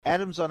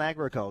Adams on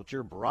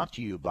Agriculture brought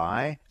to you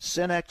by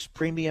Cenex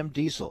Premium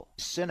Diesel.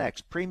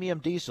 Cenex Premium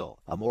Diesel,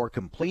 a more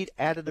complete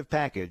additive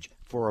package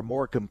for a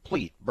more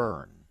complete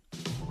burn.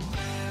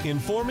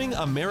 Informing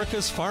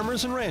America's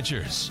farmers and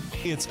ranchers,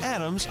 it's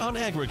Adams on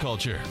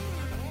Agriculture.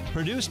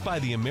 Produced by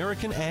the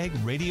American Ag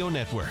Radio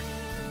Network.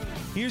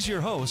 Here's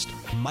your host,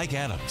 Mike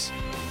Adams.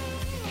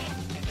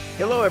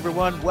 Hello,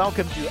 everyone.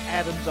 Welcome to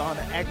Adams on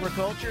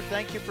Agriculture.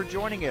 Thank you for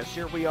joining us.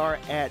 Here we are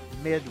at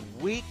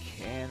midweek,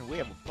 and we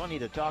have plenty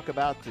to talk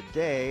about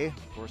today.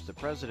 Of course, the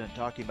president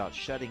talking about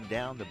shutting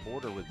down the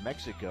border with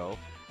Mexico.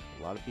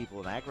 A lot of people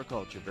in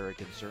agriculture are very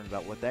concerned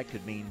about what that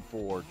could mean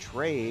for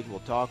trade. We'll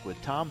talk with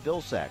Tom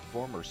Vilsack,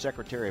 former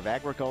Secretary of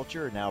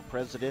Agriculture, and now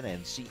President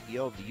and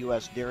CEO of the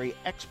U.S. Dairy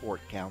Export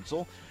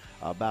Council,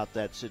 about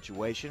that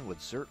situation.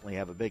 Would certainly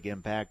have a big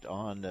impact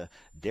on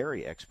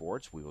dairy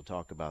exports. We will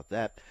talk about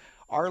that.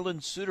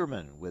 Arlan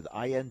Suderman with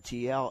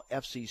INTL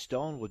FC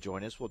Stone will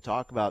join us. We'll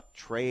talk about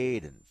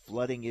trade and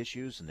flooding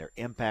issues and their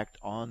impact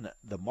on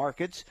the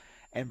markets.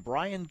 And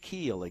Brian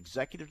Kuehl,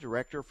 Executive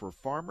Director for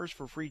Farmers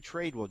for Free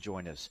Trade, will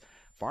join us.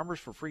 Farmers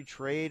for Free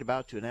Trade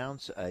about to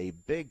announce a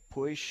big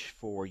push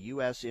for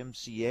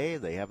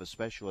USMCA. They have a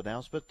special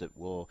announcement that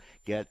we'll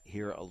get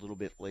here a little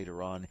bit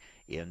later on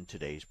in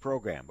today's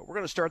program. But we're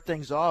going to start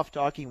things off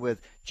talking with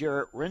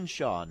Jarrett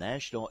Renshaw,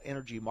 National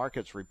Energy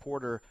Markets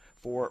Reporter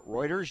for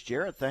Reuters.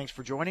 Jarrett, thanks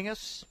for joining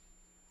us.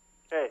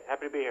 Hey,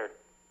 happy to be here.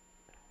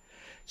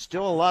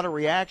 Still a lot of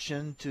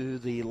reaction to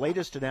the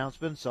latest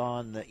announcements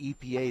on the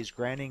EPA's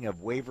granting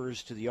of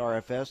waivers to the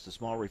RFS, the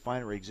small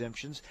refinery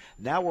exemptions.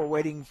 Now we're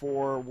waiting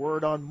for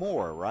word on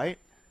more, right?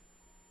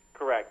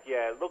 Correct.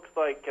 Yeah, it looks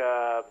like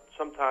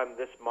sometime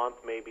this month,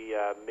 maybe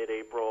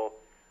mid-April,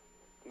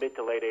 mid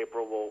to late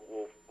April,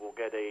 we'll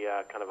get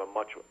a kind of a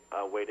much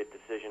awaited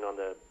decision on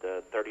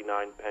the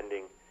 39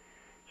 pending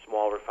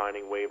small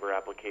refining waiver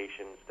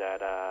applications that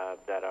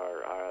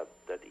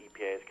the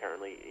EPA is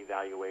currently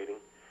evaluating.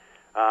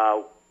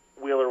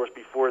 Wheeler was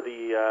before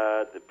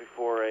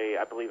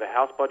I believe a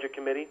House Budget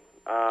Committee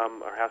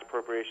or House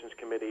Appropriations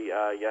Committee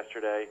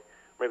yesterday.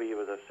 Maybe it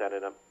was a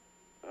Senate.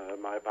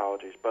 My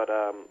apologies, but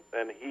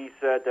and he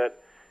said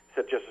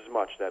just as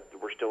much, that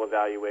we're still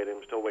evaluating,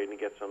 we're still waiting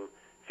to get some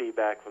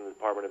feedback from the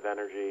Department of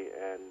Energy,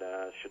 and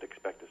should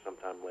expect it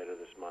sometime later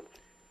this month.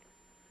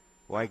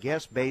 Well, I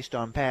guess based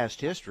on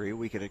past history,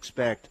 we could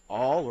expect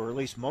all, or at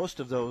least most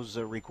of those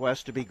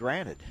requests to be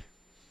granted.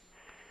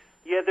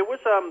 Yeah, there was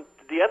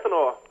the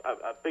ethanol.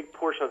 A big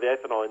portion of the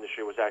ethanol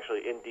industry was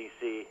actually in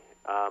D.C.,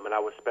 and I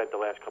was spent the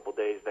last couple of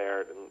days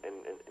there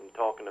and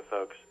talking to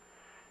folks.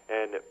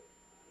 And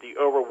the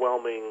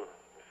overwhelming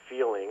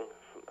feeling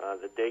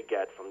that they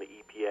get from the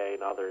EPA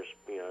and others,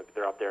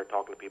 they're up there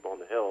talking to people on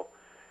the Hill,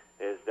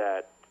 is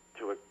that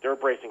they're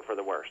bracing for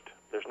the worst.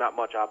 There's not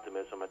much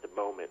optimism at the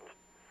moment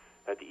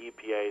that the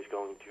EPA is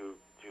going to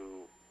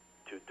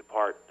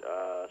depart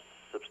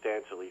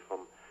substantially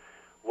from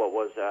what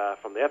was,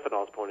 from the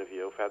ethanol's point of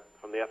view,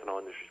 from the ethanol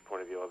industry's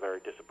point of view, a very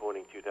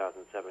disappointing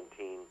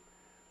 2017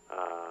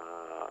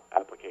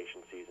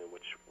 application season,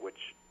 which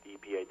the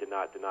EPA did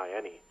not deny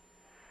any.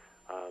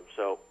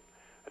 So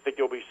I think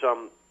there'll be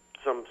some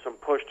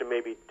push to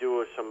maybe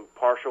do some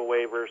partial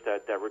waivers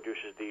that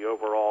reduces the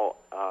overall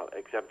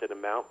exempted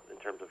amount in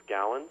terms of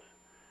gallons.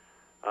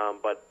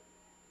 But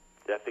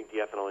I think the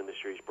ethanol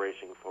industry is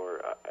bracing for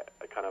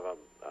a kind of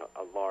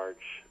a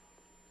large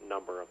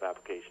number of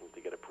applications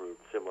to get approved,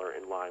 similar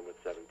in line with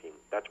 17.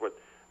 That's what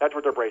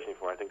they're bracing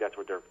for. I think that's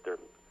what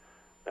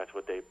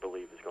they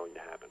believe is going to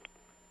happen.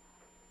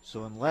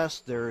 So unless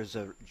there is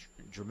a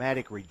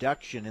dramatic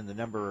reduction in the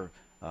number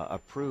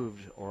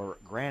approved or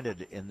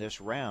granted in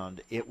this round,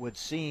 it would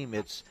seem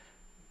it's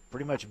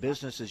pretty much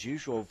business as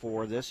usual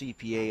for this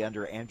EPA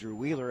under Andrew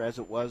Wheeler, as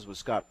it was with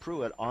Scott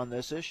Pruitt on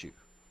this issue.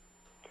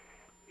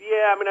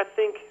 Yeah, I mean,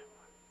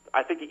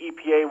 I think the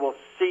EPA will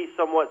see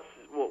somewhat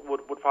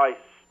would probably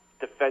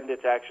defend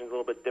its actions a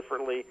little bit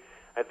differently.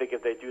 I think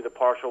if they do the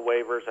partial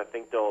waivers, I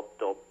think they'll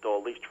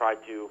at least try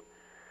to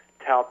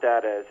tout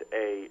that as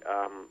they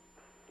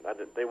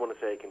want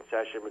to say a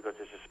concession, because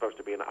this is supposed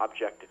to be an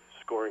objective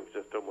scoring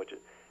system, which it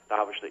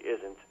obviously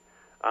isn't.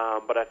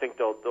 But I think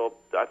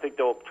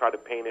they'll try to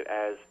paint it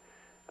as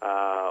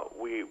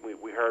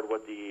we heard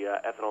what the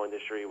ethanol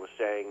industry was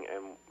saying,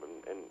 and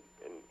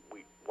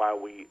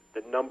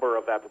the number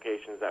of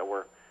applications that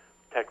were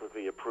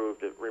technically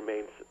approved, it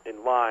remains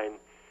in line.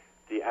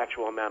 The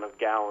actual amount of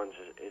gallons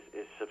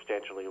is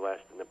substantially less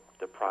than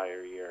the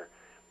prior year.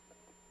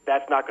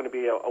 That's not going to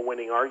be a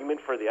winning argument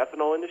for the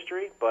ethanol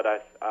industry, but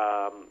it's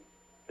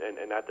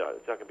not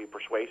going to be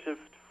persuasive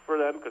for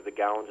them because the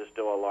gallons is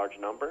still a large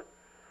number.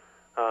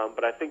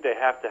 But I think they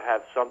have to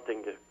have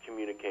something to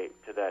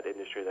communicate to that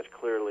industry that's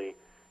clearly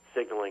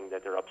signaling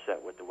that they're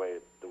upset with the way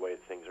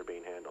things are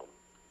being handled.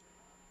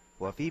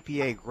 Well, if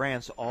EPA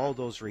grants all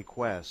those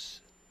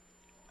requests,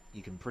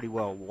 you can pretty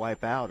well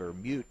wipe out or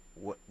mute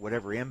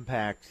whatever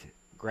impact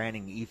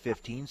granting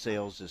E15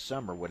 sales this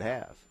summer would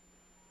have.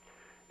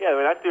 Yeah, I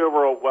mean, that's the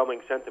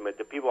overwhelming sentiment.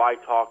 The people I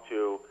talked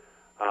to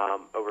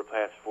over the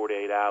past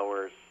 48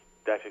 hours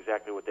that's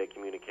exactly what they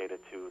communicated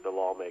to the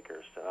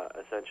lawmakers.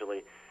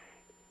 Essentially,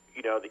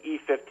 you know, the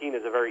E15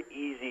 is a very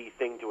easy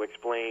thing to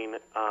explain.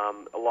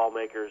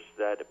 Lawmakers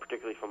that,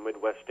 particularly from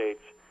Midwest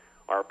states,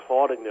 are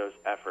applauding those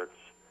efforts.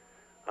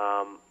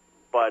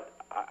 But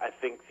I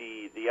think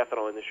the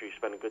ethanol industry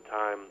spent a good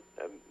time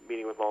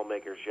meeting with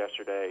lawmakers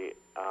yesterday,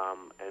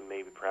 and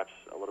maybe perhaps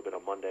a little bit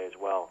on Monday as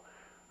well,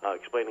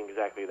 explaining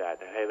exactly that.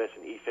 Hey,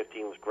 listen,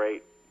 E15 was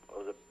great. It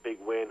was a big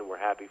win, and we're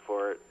happy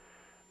for it.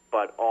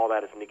 But all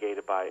that is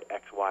negated by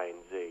X, Y, and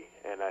Z.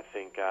 And I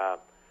think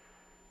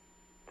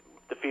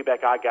the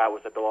feedback I got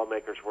was that the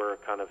lawmakers were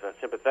kind of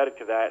sympathetic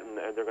to that, and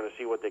they're going to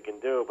see what they can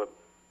do. But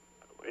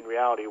in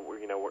reality, we're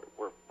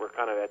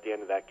kind of at the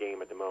end of that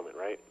game at the moment,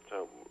 right?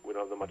 So we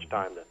don't have much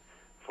time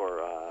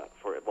for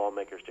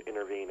lawmakers to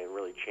intervene and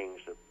really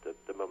change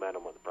the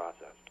momentum of the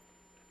process.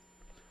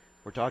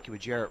 We're talking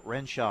with Jarrett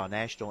Renshaw,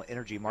 National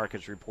Energy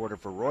Markets reporter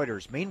for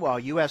Reuters. Meanwhile,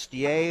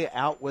 USDA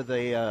out with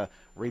a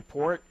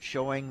report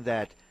showing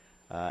that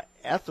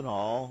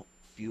ethanol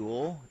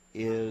fuel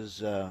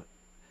is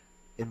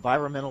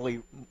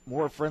environmentally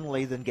more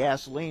friendly than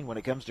gasoline when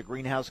it comes to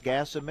greenhouse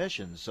gas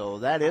emissions. So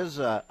that is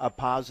a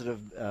positive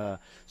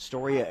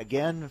story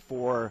again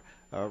for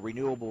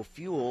renewable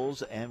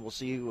fuels, and we'll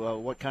see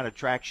what kind of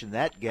traction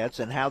that gets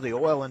and how the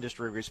oil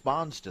industry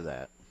responds to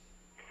that.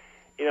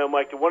 You know,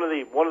 Mike, one of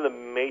the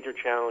major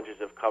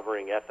challenges of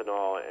covering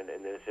ethanol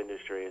in this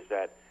industry is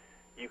that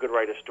you could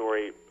write a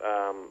story,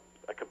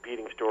 a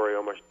competing story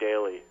almost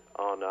daily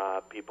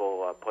on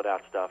people put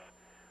out stuff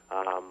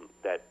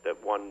that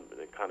one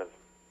kind of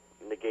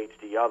negates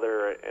the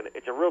other, and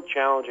it's a real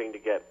challenging to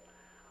get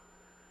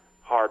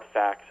hard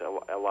facts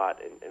a lot,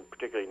 and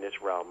particularly in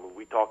this realm.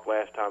 We talked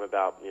last time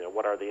about, you know,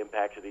 what are the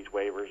impacts of these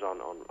waivers on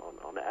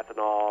the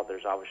ethanol.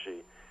 There's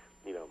obviously,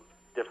 you know,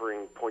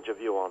 differing points of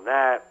view on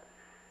that.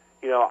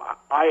 You know,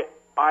 I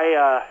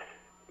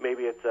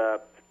maybe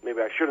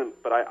I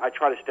shouldn't, but I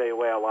try to stay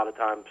away a lot of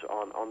times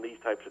on these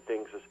types of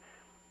things,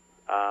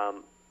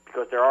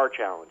 because there are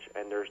challenge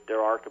and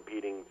there are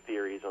competing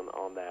theories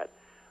on that.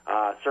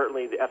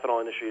 Certainly, the ethanol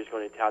industry is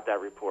going to tout that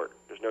report.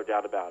 There's no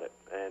doubt about it,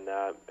 and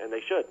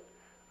they should.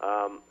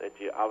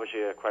 It's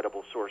obviously a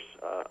credible source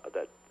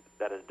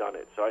that has done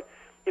it. So,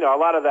 you know, a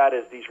lot of that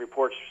is these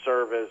reports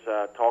serve as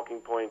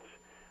talking points.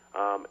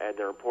 And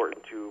they're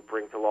important to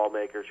bring to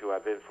lawmakers who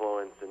have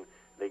influence, and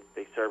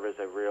they serve as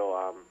a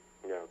real,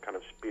 you know, kind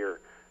of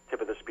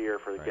tip of the spear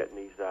for getting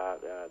these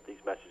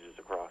messages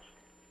across.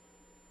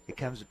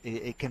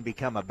 It can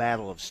become a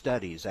battle of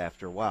studies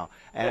after a while.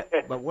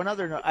 But one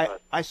other note,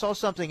 I saw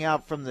something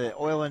out from the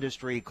oil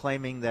industry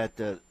claiming that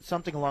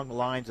something along the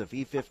lines of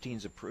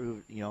E15's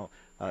approved, you know,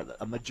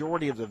 a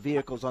majority of the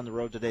vehicles on the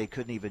road today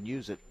couldn't even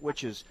use it,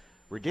 which is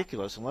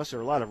ridiculous unless there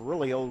are a lot of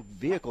really old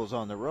vehicles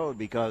on the road,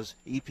 because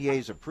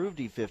EPA's approved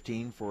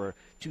E15 for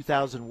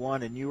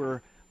 2001 and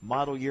newer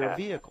model year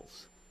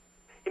vehicles.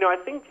 You know, I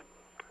think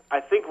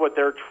what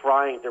they're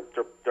trying,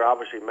 they're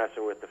obviously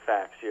messing with the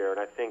facts here,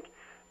 and I think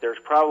there's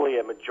probably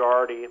a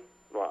majority,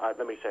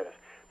 let me say this,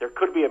 there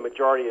could be a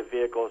majority of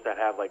vehicles that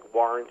have like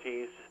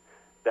warranties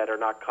that are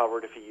not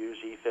covered if you use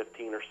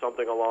E15 or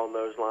something along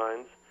those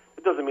lines.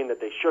 It doesn't mean that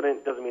they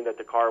shouldn't, doesn't mean that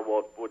the car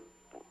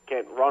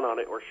can't run on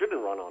it or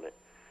shouldn't run on it.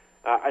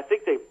 I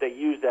think they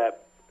use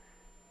that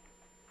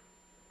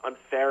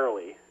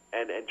unfairly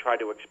and try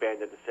to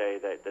expand it to say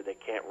that they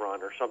can't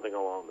run or something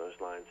along those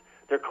lines.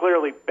 They're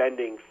clearly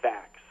bending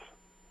facts,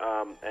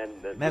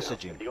 and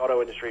messaging. You know, the auto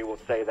industry will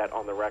say that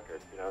on the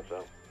record. You know,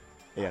 so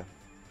yeah,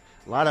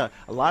 a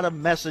lot of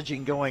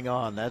messaging going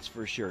on. That's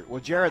for sure.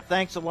 Well, Jarrett,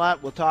 thanks a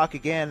lot. We'll talk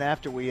again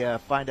after we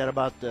find out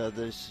about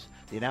the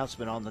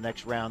announcement on the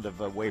next round of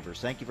waivers.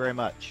 Thank you very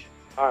much.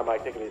 All right,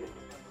 Mike. Take it easy.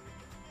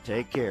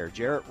 Take care.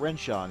 Jarrett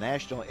Renshaw,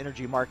 National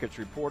Energy Markets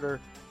reporter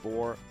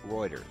for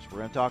Reuters. We're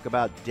going to talk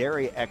about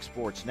dairy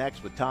exports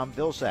next with Tom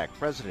Vilsack,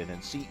 President and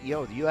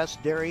CEO of the U.S.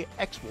 Dairy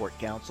Export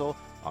Council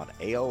on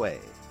AOA.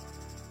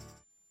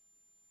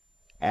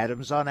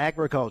 Adams on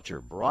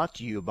Agriculture, brought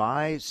to you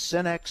by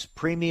Cenex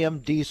Premium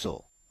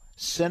Diesel.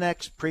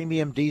 Cenex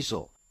Premium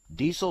Diesel,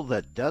 diesel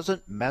that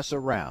doesn't mess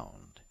around.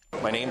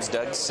 My name's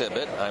Doug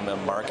Sibbett. I'm a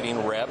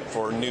marketing rep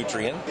for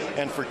Nutrien.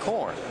 And for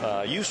corn,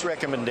 use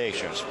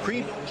recommendations,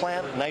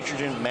 pre-plant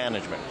nitrogen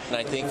management. And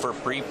I think for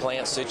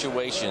pre-plant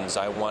situations,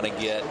 I want to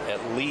get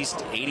at least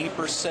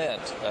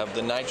 80% of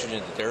the nitrogen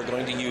that they're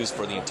going to use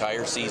for the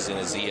entire season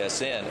as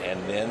ESN,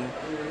 and then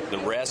the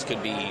rest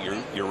could be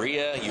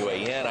urea,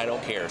 UAN, I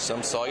don't care,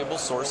 some soluble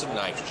source of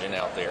nitrogen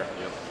out there.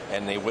 Yep.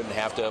 And they wouldn't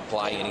have to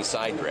apply any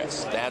side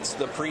dress. That's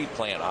the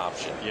pre-plant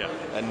option. Yeah.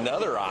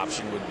 Another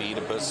option would be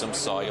to put some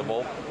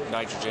soluble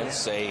nitrogen,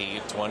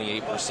 say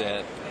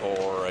 28%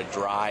 or a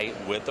dry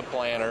with the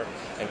planter,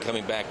 and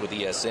coming back with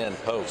ESN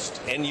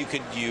post. And you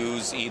could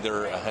use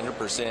either 100%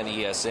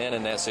 ESN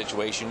in that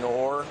situation,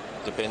 or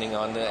depending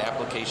on the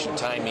application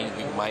timing,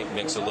 you might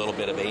mix a little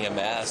bit of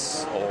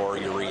AMS or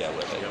urea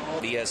with it.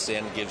 Yep.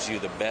 ESN gives you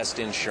the best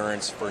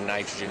insurance for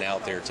nitrogen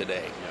out there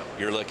today. Yep.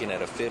 You're looking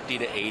at a 50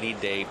 to 80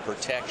 day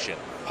protection.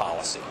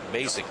 policy,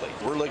 basically.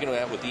 We're looking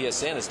at with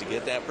ESN is to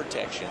get that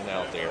protection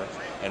out there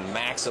and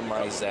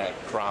maximize that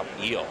crop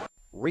yield.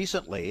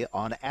 Recently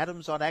on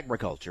Adams on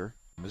Agriculture,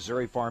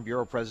 Missouri Farm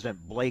Bureau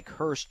President Blake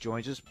Hurst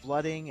joins us.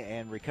 Flooding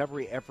and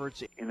recovery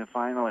efforts. In the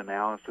final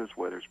analysis,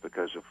 whether it's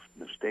because of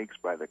mistakes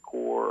by the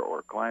Corps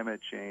or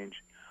climate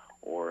change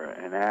or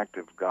an act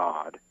of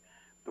God,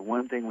 the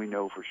one thing we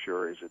know for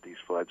sure is that these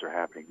floods are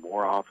happening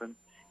more often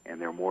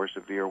and they're more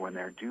severe when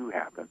they do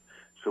happen.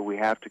 So we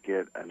have to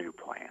get a new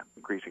plan.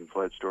 Increasing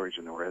flood storage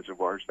in the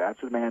reservoirs,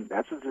 that's a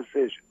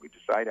decision. We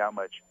decide how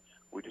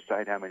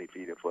many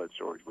feet of flood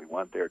storage we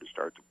want there to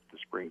start the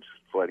spring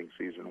flooding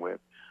season with.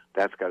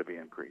 That's got to be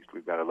increased.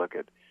 We've got to look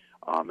at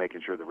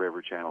making sure the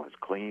river channel is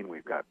clean.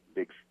 We've got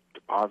big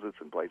deposits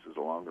in places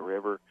along the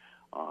river,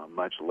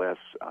 much less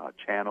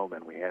channel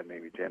than we had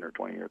maybe 10 or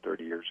 20 or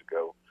 30 years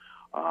ago.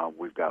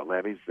 We've got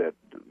levees that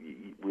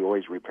we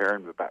always repair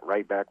them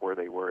right back where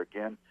they were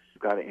again.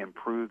 We've got to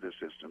improve the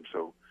system.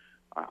 So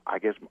I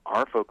guess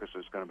our focus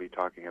is going to be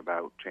talking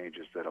about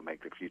changes that will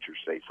make the future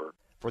safer.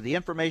 For the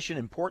information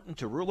important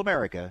to rural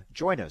America,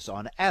 join us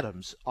on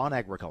Adams on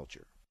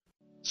Agriculture.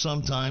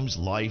 Sometimes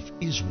life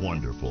is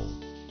wonderful,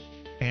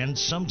 and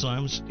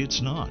sometimes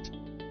it's not.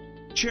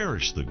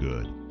 Cherish the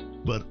good,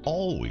 but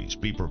always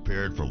be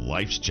prepared for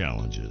life's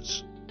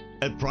challenges.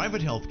 At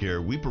Private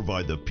Healthcare, we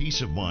provide the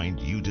peace of mind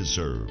you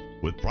deserve.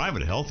 With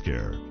Private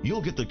Healthcare, you'll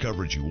get the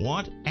coverage you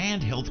want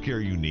and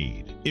healthcare you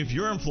need. If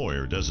your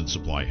employer doesn't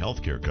supply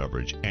healthcare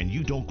coverage and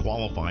you don't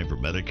qualify for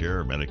Medicare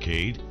or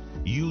Medicaid,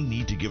 you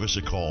need to give us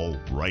a call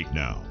right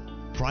now.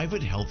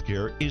 Private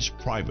Healthcare is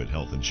private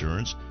health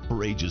insurance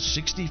for ages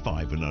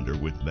 65 and under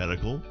with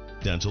medical,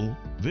 dental,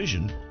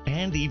 vision,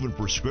 and even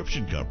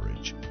prescription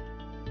coverage.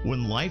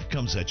 When life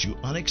comes at you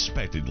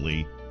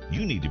unexpectedly,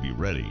 you need to be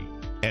ready,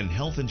 and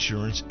health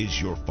insurance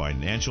is your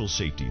financial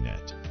safety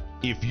net.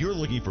 If you're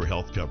looking for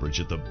health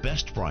coverage at the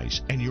best price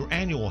and your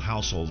annual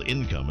household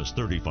income is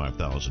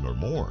 $35,000 or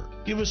more,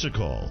 give us a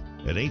call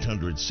at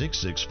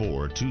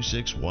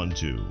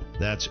 800-664-2612.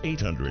 That's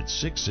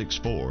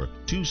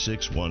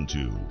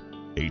 800-664-2612.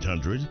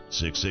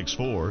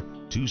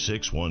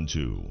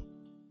 800-664-2612.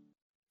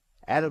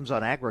 Adams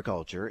on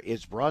Agriculture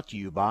is brought to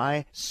you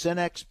by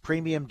Cenex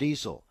Premium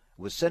Diesel.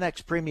 With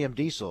Cenex Premium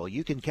Diesel,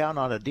 you can count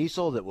on a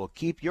diesel that will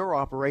keep your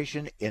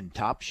operation in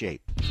top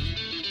shape.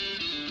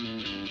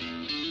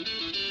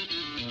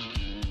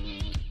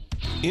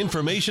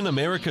 Information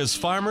America's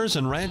farmers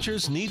and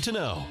ranchers need to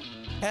know.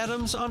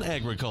 Adams on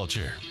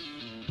Agriculture.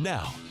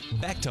 Now,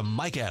 back to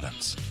Mike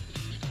Adams.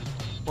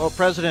 Well,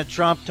 President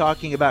Trump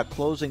talking about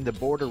closing the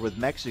border with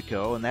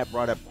Mexico, and that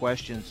brought up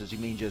questions. Does he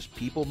mean just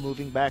people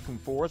moving back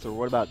and forth, or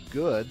what about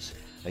goods?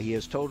 He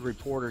has told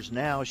reporters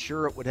now,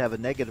 sure, it would have a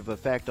negative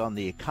effect on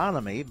the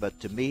economy,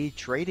 but to me,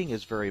 trading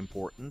is very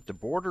important. The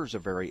borders are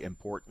very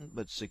important,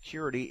 but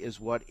security is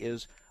what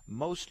is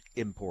most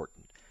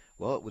important.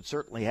 Well, it would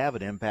certainly have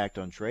an impact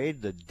on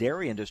trade. The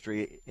dairy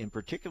industry in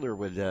particular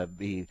would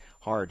be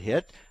hard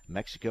hit.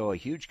 Mexico, a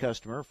huge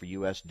customer for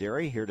U.S.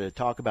 dairy. Here to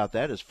talk about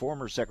that is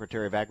former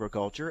Secretary of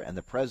Agriculture and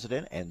the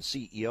President and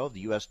CEO of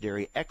the U.S.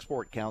 Dairy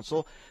Export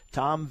Council,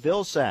 Tom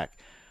Vilsack.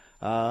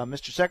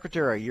 Mr.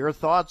 Secretary, your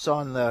thoughts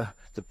on the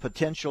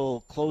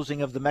potential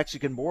closing of the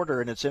Mexican border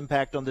and its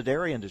impact on the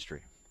dairy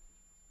industry?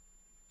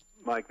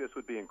 Mike, this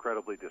would be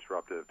incredibly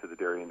disruptive to the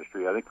dairy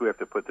industry. I think we have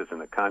to put this in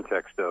the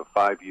context of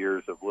 5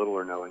 years of little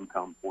or no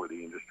income for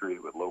the industry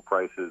with low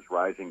prices,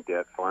 rising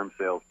debt, farm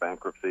sales,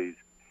 bankruptcies.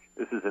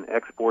 This is an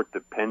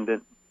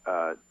export-dependent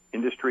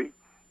industry.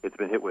 It's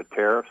been hit with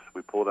tariffs.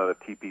 We pulled out of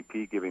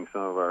TPP, giving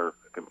some of our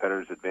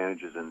competitors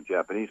advantages in the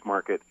Japanese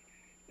market.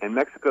 And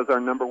Mexico's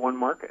our number one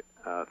market.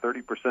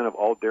 30% of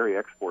all dairy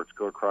exports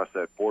go across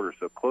that border.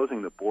 So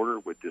closing the border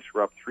would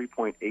disrupt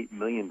 $3.8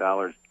 million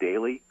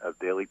daily of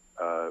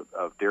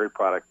dairy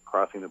product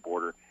crossing the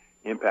border,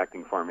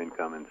 impacting farm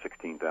income and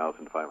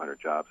 16,500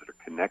 jobs that are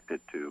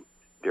connected to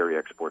dairy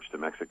exports to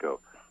Mexico.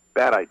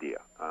 Bad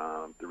idea.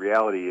 The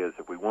reality is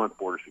if we want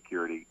border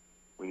security,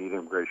 we need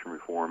immigration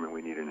reform, and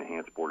we need an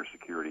enhanced border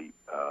security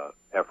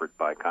effort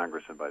by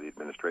Congress and by the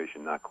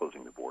administration, not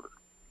closing the border.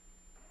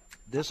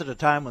 This at a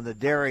time when the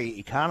dairy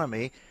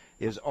economy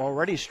is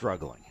already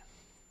struggling.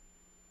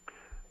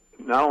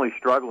 Not only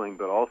struggling,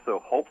 but also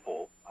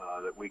hopeful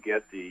that we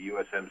get the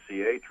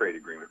USMCA trade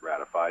agreement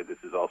ratified. This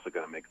is also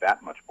going to make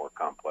that much more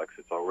complex.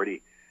 It's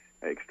already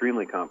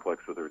extremely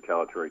complex with the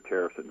retaliatory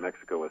tariffs that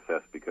Mexico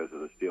assessed because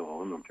of the steel and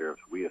aluminum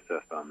tariffs we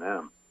assessed on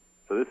them.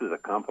 So this is a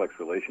complex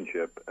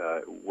relationship.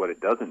 What it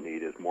doesn't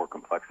need is more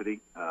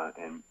complexity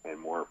and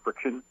more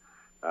friction.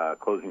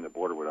 Closing the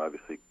border would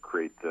obviously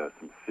create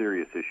some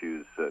serious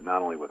issues,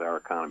 not only with our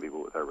economy,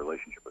 but with our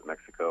relationship with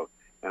Mexico.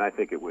 And I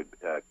think it would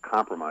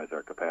compromise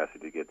our capacity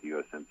to get the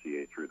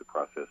USMCA through the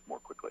process more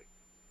quickly.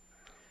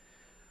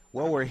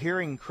 Well, we're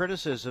hearing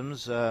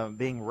criticisms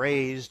being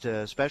raised,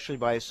 especially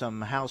by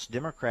some House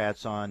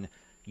Democrats on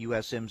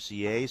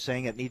USMCA,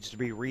 saying it needs to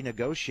be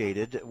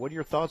renegotiated. What are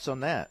your thoughts on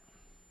that?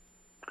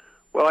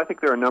 Well, I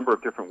think there are a number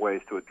of different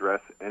ways to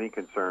address any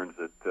concerns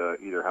that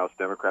either House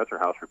Democrats or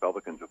House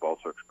Republicans have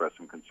also expressed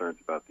some concerns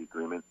about the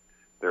agreement.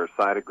 There are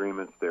side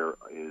agreements. There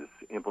is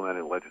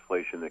implemented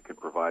legislation that could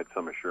provide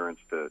some assurance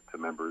to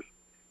members.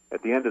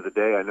 At the end of the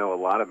day, I know a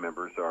lot of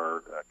members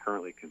are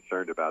currently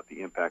concerned about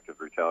the impact of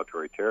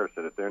retaliatory tariffs,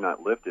 and if they're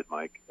not lifted,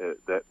 Mike,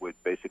 that would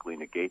basically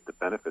negate the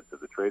benefits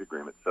of the trade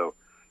agreement. So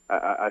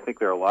I think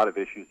there are a lot of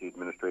issues the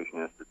administration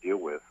has to deal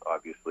with,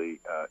 obviously,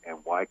 and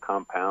why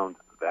compound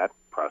that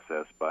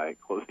process by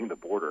closing the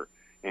border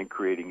and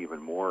creating even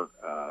more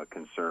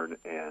concern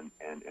and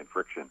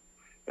friction.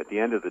 At the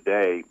end of the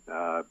day,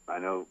 I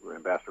know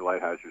Ambassador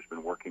Lighthizer has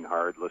been working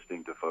hard,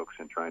 listening to folks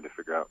and trying to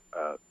figure out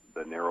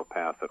the narrow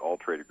path that all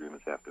trade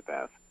agreements have to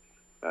pass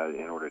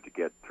in order to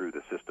get through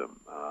the system.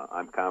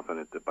 I'm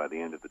confident that by the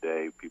end of the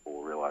day, people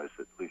will realize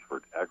that, at least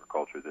for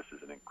agriculture, this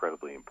is an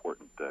incredibly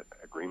important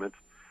agreement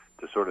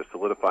to sort of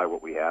solidify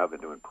what we have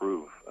and to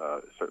improve,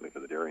 certainly for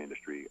the dairy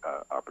industry,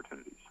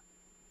 opportunities.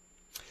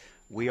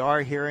 We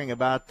are hearing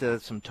about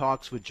some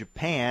talks with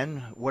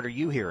Japan. What are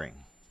you hearing?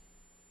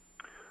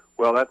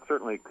 Well, that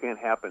certainly can't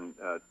happen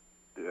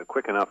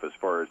quick enough as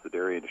far as the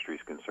dairy industry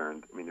is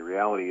concerned. I mean, the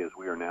reality is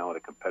we are now at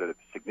a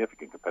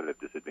significant competitive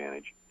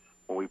disadvantage.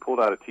 When we pulled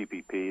out of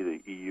TPP,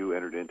 the EU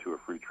entered into a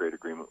free trade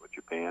agreement with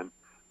Japan.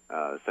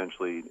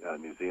 Essentially,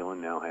 New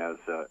Zealand now has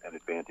an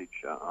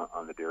advantage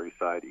on the dairy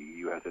side. The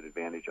EU has an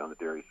advantage on the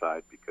dairy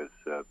side because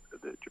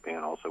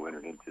Japan also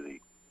entered into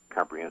the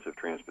Comprehensive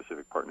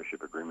Trans-Pacific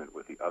Partnership Agreement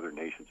with the other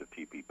nations of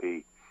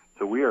TPP.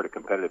 So we are at a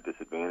competitive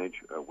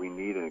disadvantage. We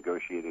need a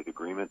negotiated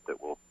agreement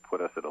that will put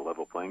us at a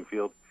level playing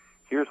field.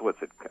 Here's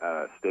what's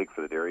at stake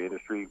for the dairy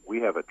industry. We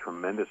have a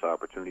tremendous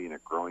opportunity in a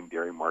growing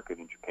dairy market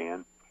in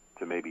Japan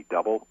to maybe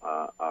double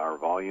our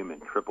volume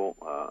and triple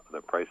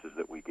the prices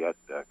that we get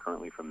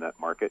currently from that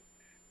market.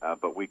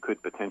 But we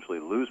could potentially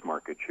lose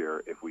market share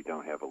if we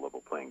don't have a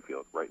level playing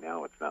field. Right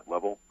now, it's not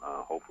level.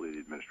 Hopefully, the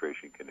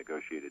administration can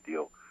negotiate a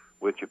deal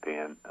with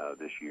Japan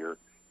this year.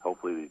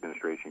 Hopefully, the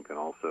administration can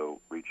also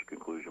reach a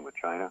conclusion with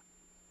China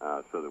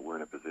so that we're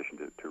in a position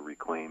to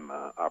reclaim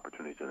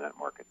opportunities in that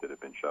market that have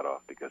been shut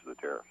off because of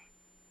the tariffs.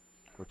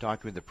 We're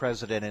talking with the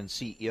president and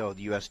CEO of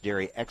the U.S.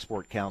 Dairy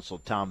Export Council,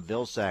 Tom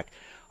Vilsack.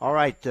 All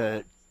right,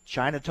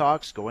 China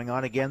talks going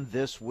on again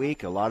this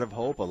week. A lot of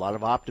hope, a lot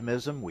of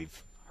optimism.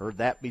 We've heard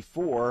that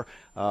before.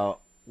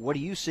 What are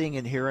you seeing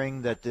and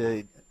hearing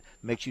that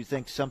makes you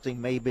think something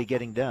may be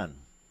getting done?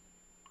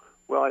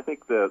 Well, I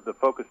think the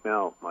focus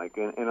now, Mike,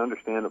 and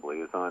understandably,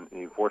 is on the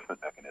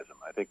enforcement mechanism.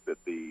 I think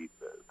that the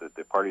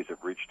parties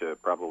have reached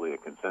probably a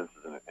consensus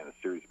and a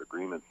series of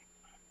agreements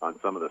on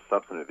some of the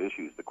substantive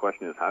issues. The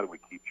question is, how do we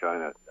keep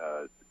China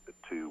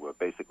to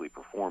basically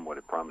perform what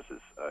it promises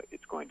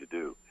it's going to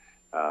do?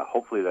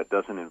 Hopefully that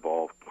doesn't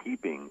involve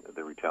keeping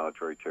the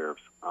retaliatory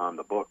tariffs on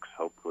the books.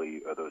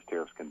 Hopefully those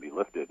tariffs can be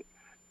lifted.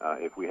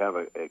 If we have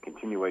a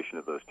continuation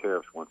of those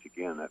tariffs, once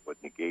again, that would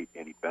negate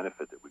any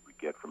benefit that we would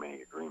get from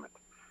any agreement.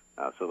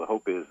 So the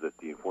hope is that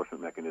the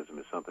enforcement mechanism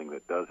is something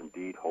that does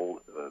indeed hold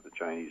the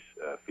Chinese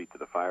feet to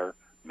the fire,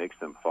 makes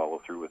them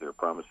follow through with their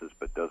promises,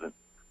 but doesn't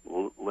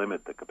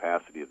limit the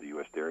capacity of the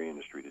U.S. dairy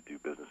industry to do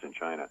business in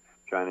China.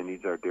 China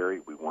needs our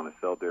dairy. We want to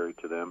sell dairy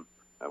to them.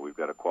 We've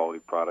got a quality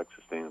product,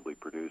 sustainably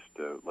produced.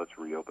 Let's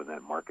reopen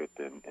that market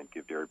and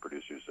give dairy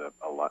producers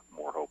a lot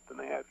more hope than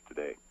they have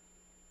today.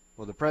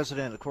 Well, the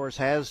president, of course,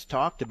 has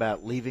talked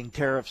about leaving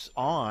tariffs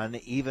on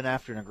even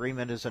after an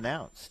agreement is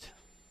announced.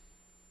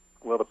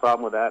 Well, the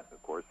problem with that,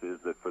 of course, is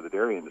that for the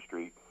dairy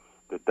industry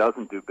that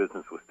doesn't do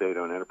business with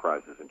state-owned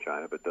enterprises in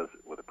China but does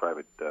it with a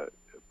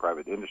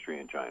private industry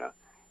in China,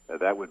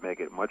 that would make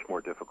it much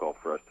more difficult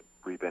for us to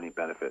reap any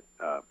benefit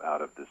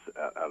out of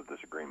this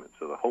agreement.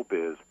 So the hope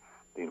is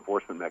the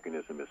enforcement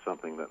mechanism is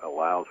something that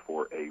allows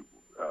for a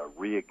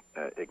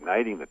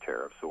reigniting the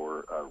tariffs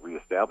or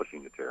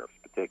reestablishing the tariffs,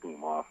 but taking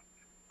them off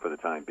for the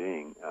time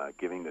being,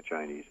 giving the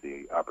Chinese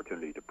the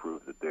opportunity to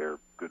prove that they're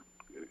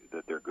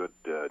good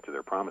to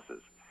their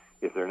promises.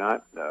 If they're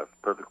not,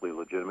 perfectly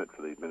legitimate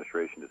for the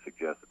administration to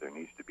suggest that there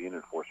needs to be an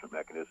enforcement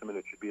mechanism, and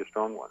it should be a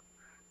strong one.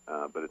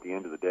 But at the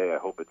end of the day, I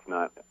hope it's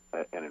not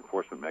an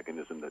enforcement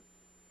mechanism that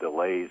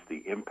delays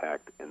the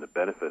impact and the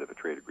benefit of a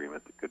trade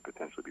agreement that could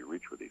potentially be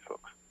reached with these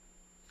folks.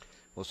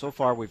 Well, so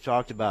far we've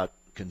talked about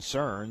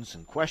concerns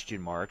and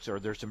question marks. Are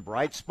there some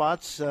bright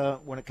spots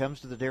when it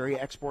comes to the dairy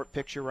export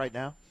picture right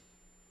now?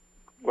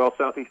 Well,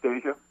 Southeast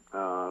Asia.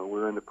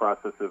 We're in the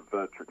process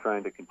of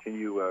trying to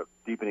continue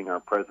deepening our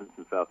presence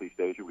in Southeast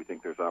Asia. We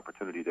think there's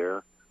opportunity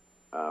there.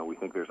 We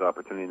think there's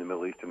opportunity in the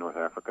Middle East and North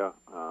Africa.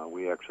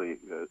 We actually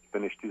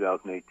finished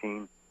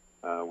 2018,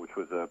 which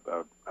was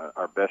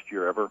our best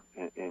year ever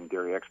in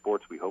dairy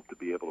exports. We hope to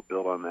be able to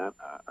build on that.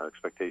 Our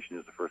expectation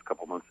is the first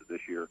couple months of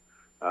this year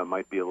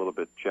might be a little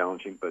bit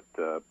challenging,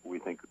 but we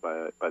think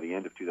by the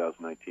end of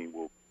 2019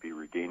 we'll be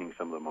regaining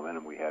some of the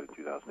momentum we had in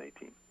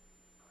 2018.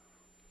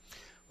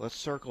 Let's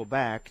circle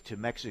back to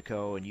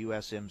Mexico and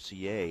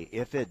USMCA.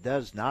 If it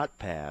does not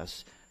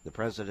pass, the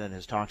president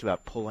has talked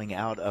about pulling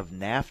out of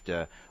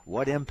NAFTA.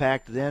 What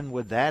impact then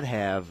would that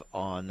have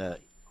on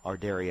our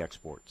dairy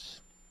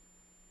exports?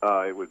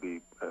 It would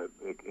be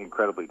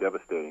incredibly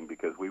devastating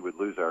because we would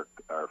lose our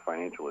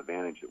financial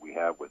advantage that we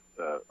have with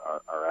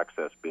our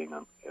access being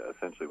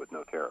essentially with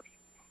no tariffs.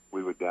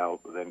 We would now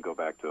then go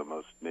back to a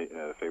most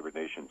favored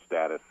nation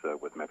status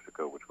with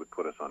Mexico, which would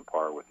put us on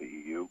par with the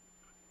EU,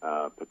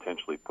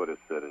 potentially put us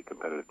at a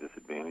competitive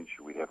disadvantage.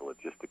 We'd have a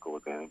logistical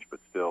advantage, but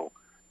still,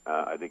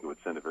 I think it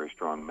would send a very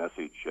strong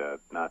message,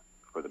 not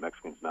for the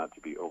Mexicans not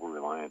to be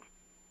over-reliant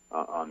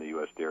on the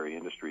U.S. dairy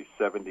industry.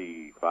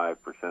 75%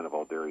 of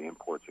all dairy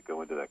imports that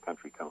go into that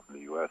country come from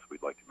the U.S.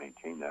 We'd like to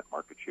maintain that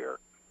market share.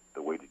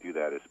 The way to do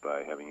that is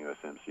by having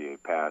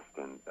USMCA passed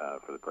and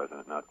for the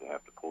president not to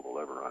have to pull the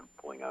lever on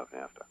pulling out of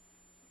NAFTA.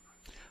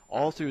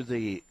 All through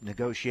the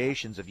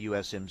negotiations of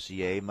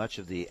USMCA, much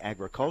of the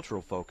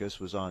agricultural focus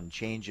was on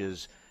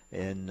changes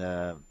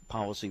in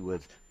policy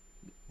with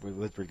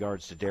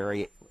regards to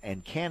dairy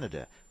and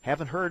Canada.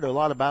 Haven't heard a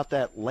lot about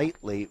that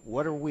lately.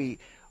 What are we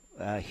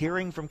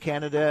hearing from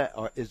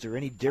Canada? Is there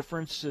any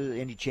difference,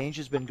 any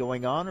changes been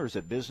going on, or is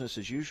it business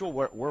as usual?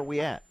 Where are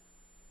we at?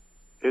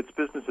 It's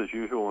business as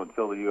usual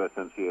until the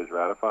USMCA is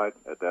ratified.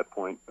 At that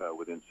point,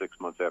 within 6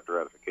 months after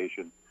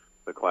ratification,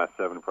 the Class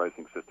 7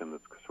 pricing system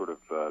that's sort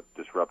of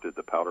disrupted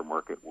the powder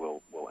market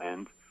will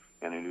end,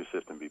 and a new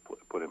system be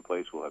put in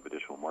place. We'll have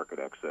additional market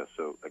access.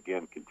 So,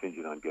 again,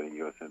 contingent on getting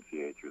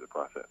USMCA through the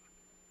process.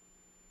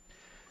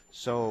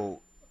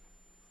 So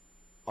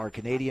are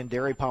Canadian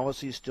dairy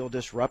policies still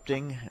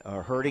disrupting,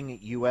 hurting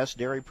U.S.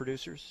 dairy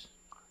producers?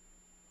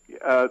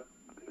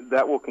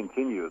 That will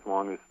continue as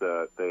long as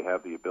they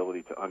have the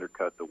ability to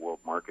undercut the world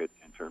market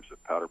in terms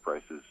of powder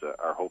prices.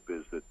 Our hope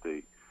is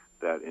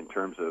that in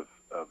terms of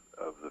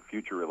the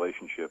future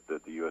relationship,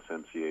 that the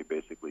USMCA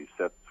basically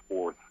sets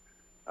forth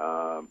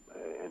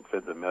and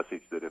sends a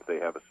message that if they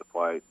have a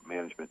supply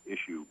management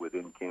issue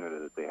within Canada,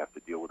 that they have to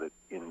deal with it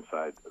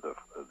inside the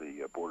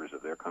borders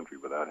of their country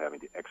without having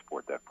to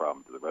export that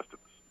problem to the rest of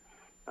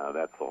us.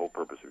 That's the whole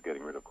purpose of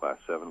getting rid of Class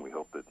 7. We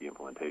hope that the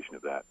implementation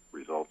of that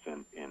results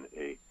in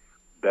a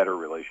better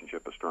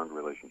relationship, a stronger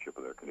relationship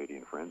with our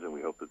Canadian friends, and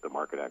we hope that the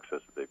market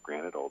access that they've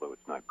granted, although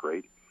it's not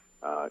great,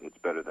 it's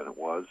better than it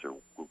was, or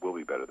will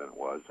be better than it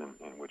was,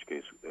 in which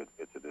case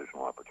it's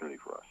additional opportunity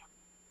for us.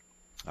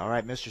 All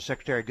right, Mr.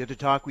 Secretary, good to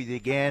talk with you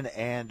again,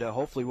 and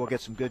hopefully we'll get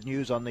some good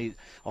news on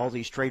all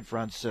these trade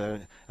fronts,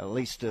 at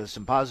least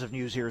some positive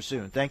news here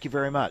soon. Thank you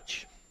very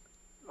much.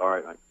 All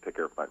right, take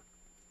care. Bye.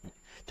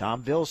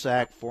 Tom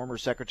Vilsack, former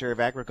Secretary of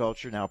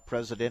Agriculture, now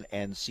President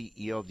and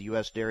CEO of the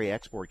U.S. Dairy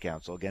Export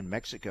Council. Again,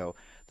 Mexico,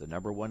 the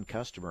 #1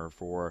 customer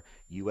for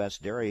U.S.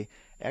 dairy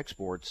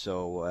exports.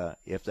 So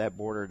if that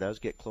border does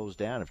get closed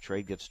down, if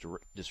trade gets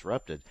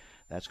disrupted,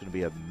 that's going to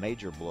be a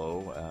major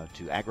blow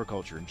to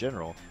agriculture in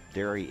general,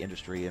 dairy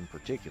industry in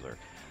particular.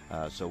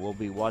 So we'll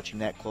be watching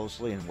that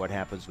closely and what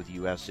happens with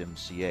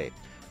USMCA.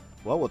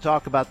 Well, we'll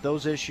talk about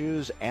those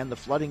issues and the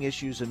flooding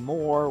issues and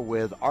more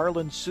with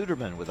Arlan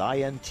Suderman with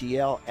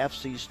INTL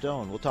FC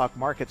Stone. We'll talk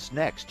markets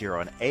next here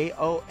on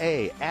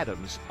AOA,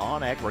 Adams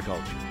on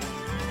Agriculture.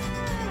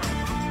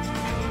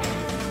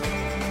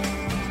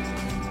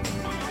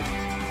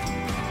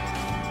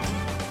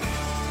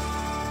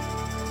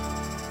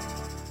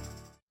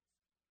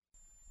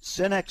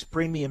 Cenex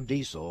Premium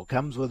Diesel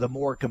comes with a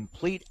more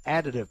complete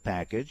additive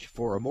package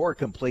for a more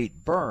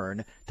complete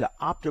burn to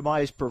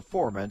optimize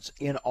performance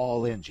in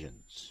all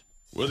engines.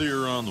 Whether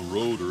you're on the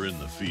road or in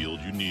the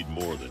field, you need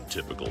more than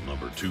typical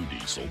 #2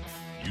 diesel.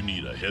 You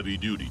need a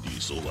heavy-duty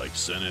diesel like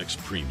Cenex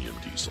Premium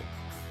Diesel.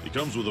 It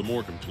comes with a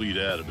more complete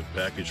additive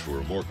package for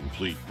a more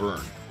complete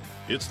burn.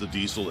 It's the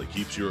diesel that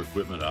keeps your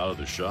equipment out of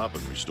the shop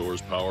and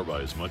restores power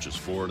by as much as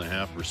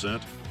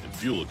 4.5% and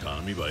fuel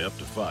economy by up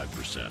to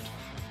 5%.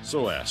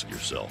 So ask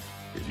yourself,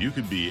 if you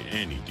could be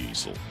any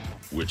diesel,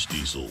 which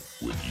diesel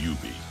would you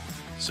be?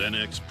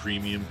 Cenex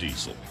Premium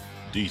Diesel.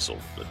 Diesel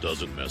that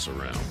doesn't mess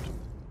around.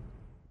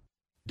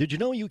 Did you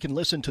know you can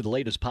listen to the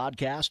latest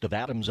podcast of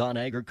Adams on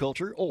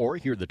Agriculture or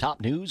hear the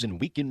top news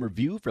and week in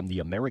review from the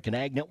American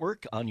Ag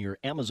Network on your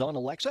Amazon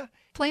Alexa?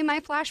 Play my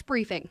flash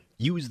briefing.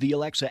 Use the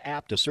Alexa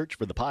app to search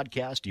for the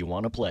podcast you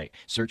want to play.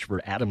 Search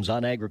for Adams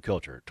on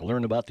Agriculture to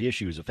learn about the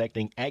issues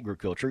affecting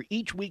agriculture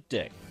each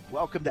weekday.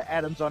 Welcome to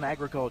Adams on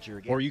Agriculture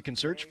again. Or you can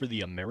search for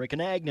the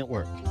American Ag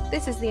Network.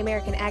 This is the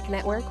American Ag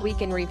Network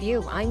Week in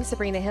Review. I'm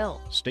Sabrina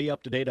Hill. Stay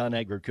up to date on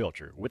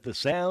agriculture with the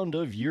sound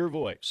of your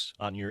voice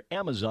on your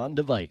Amazon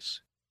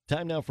device.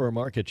 Time now for a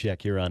market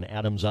check here on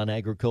Adams on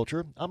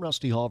Agriculture. I'm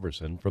Rusty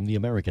Halverson from the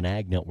American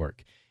Ag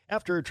Network.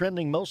 After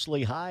trending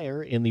mostly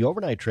higher in the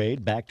overnight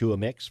trade, back to a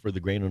mix for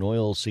the grain and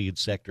oil seed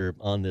sector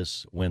on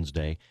this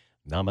Wednesday.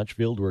 Not much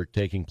field work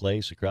taking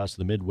place across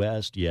the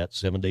Midwest yet.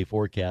 7-day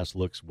forecast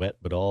looks wet,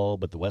 but all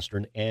but the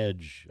western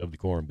edge of the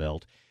Corn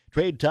Belt.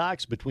 Trade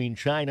talks between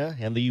China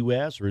and the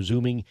U.S.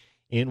 resuming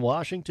in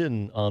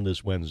Washington on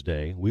this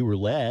Wednesday. We were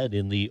led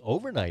in the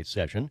overnight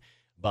session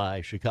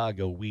by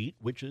Chicago wheat,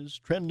 which is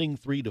trending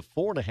 3 to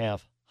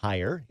 4.5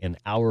 higher an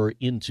hour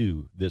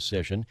into this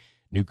session.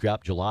 New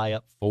crop July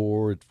up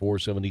 4 at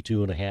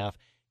 472.5.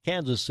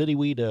 Kansas City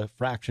wheat a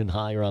fraction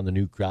higher on the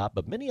new crop,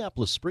 but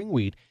Minneapolis spring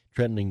wheat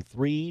trending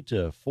 3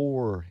 to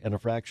 4 and a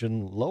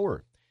fraction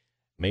lower.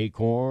 May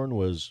corn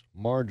was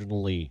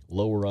marginally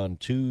lower on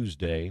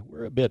Tuesday.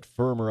 We're a bit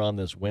firmer on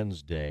this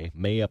Wednesday.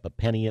 May up a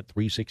penny at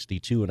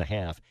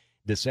 362.5.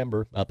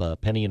 December up a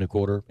penny and a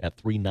quarter at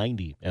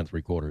 390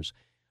 3/4.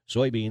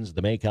 Soybeans,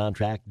 the May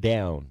contract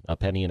down a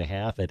penny and a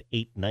half at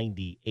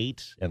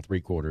 898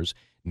 3/4.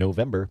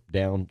 November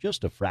down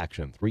just a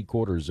fraction,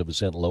 3/4 of a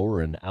cent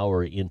lower, an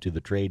hour into the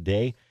trade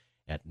day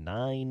at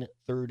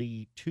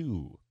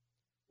 932.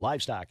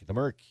 Livestock at the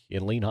Merc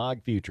in lean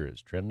hog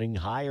futures trending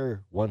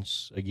higher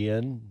once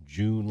again.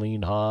 June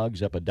lean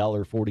hogs up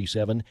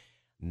 $1.47,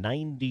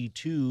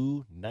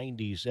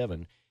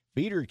 92.97.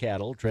 Feeder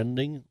cattle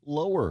trending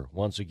lower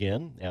once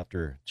again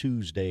after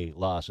Tuesday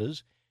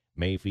losses.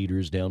 May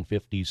feeders down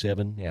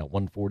 57 at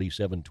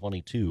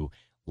 147.22.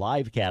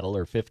 Live cattle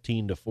are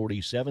 15 to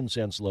 47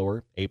 cents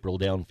lower. April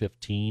down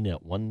 15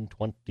 at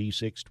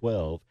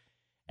 126.12.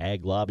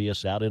 Ag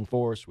lobbyists out in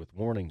force with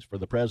warnings for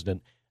the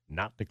president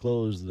not to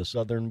close the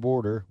southern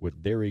border,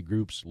 with dairy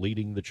groups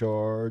leading the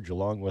charge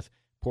along with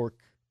pork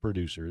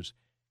producers.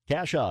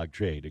 Cash hog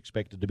trade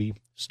expected to be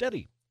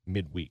steady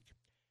midweek.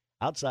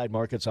 Outside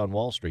markets on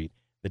Wall Street,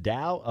 the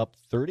Dow up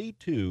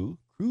 32,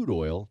 crude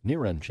oil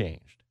near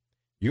unchanged.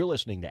 You're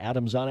listening to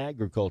Adams on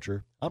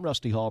Agriculture. I'm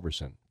Rusty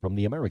Halverson from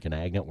the American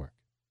Ag Network.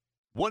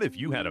 What if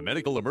you had a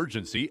medical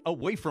emergency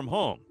away from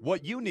home?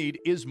 What you need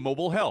is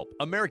Mobile Help,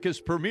 America's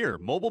premier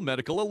mobile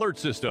medical alert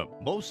system.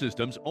 Most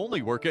systems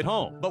only work at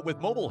home, but with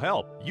Mobile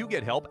Help, you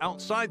get help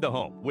outside the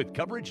home with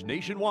coverage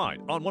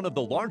nationwide on one of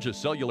the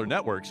largest cellular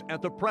networks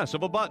at the press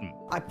of a button.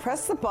 I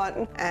pressed the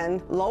button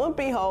and lo and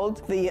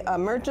behold, the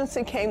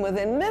emergency came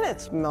within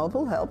minutes.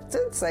 Mobile Help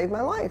did save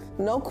my life.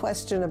 No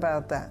question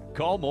about that.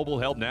 Call Mobile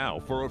Help now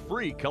for a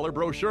free color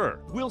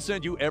brochure. We'll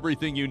send you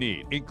everything you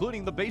need,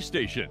 including the base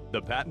station,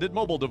 the patented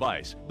mobile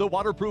device, the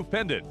waterproof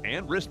pendant,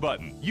 and wrist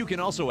button. You can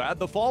also add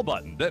the fall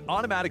button that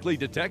automatically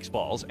detects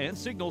falls and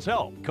signals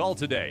help. Call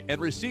today and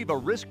receive a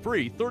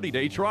risk-free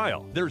 30-day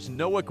trial. There's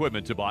no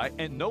equipment to buy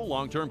and no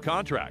long-term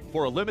contract.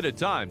 For a limited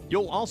time,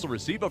 you'll also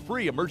receive a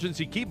free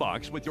emergency key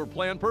box with your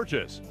planned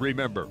purchase.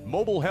 Remember,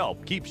 Mobile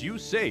Help keeps you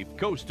safe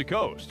coast to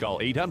coast. Call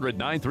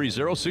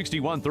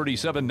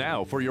 800-930-6137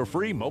 now for your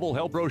free Mobile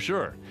Help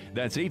brochure.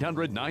 That's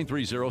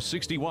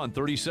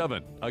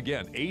 800-930-6137.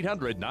 Again,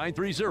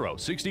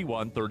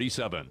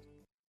 800-930-6137.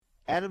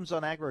 Adams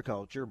on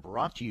Agriculture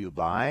brought to you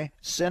by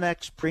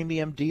Cenex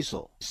Premium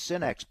Diesel.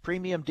 Cenex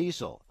Premium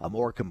Diesel, a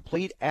more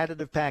complete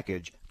additive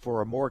package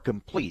for a more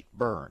complete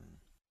burn.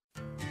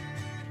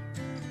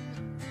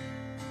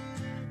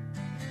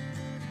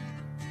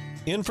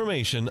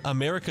 Information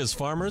America's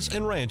farmers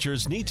and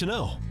ranchers need to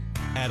know.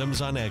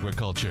 Adams on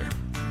Agriculture.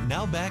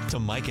 Now back to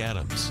Mike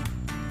Adams.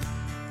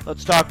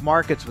 Let's talk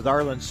markets with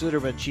Arlan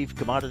Suderman, Chief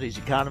Commodities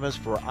Economist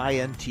for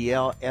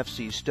INTL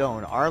FC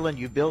Stone. Arlan,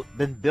 you've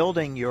been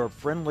building your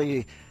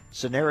friendly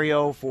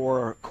scenario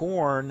for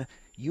corn.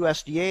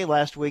 USDA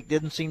last week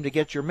didn't seem to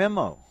get your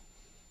memo.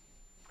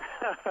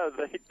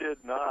 They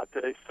did not.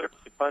 They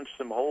certainly punched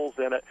some holes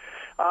in it.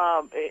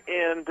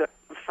 And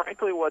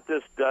frankly, what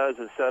this does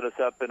is set us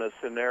up in a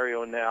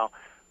scenario now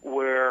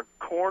where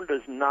corn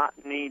does not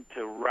need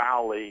to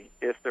rally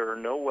if there are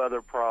no weather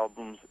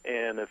problems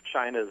and if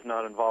China is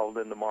not involved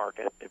in the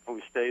market. If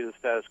we stay the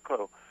status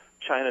quo,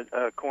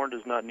 corn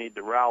does not need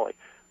to rally.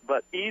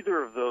 But either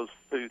of those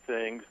two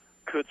things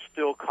could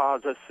still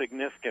cause a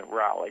significant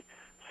rally.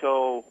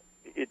 So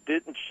it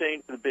didn't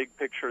change the big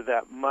picture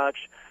that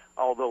much,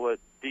 although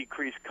it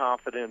decreased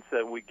confidence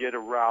that we get a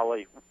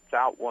rally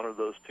without one of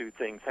those two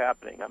things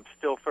happening. I'm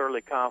still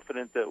fairly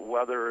confident that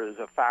weather is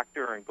a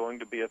factor and going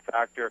to be a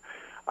factor.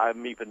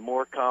 I'm even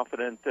more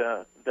confident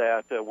that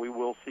we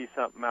will see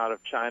something out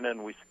of China,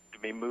 and we seem to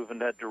be moving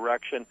that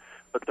direction,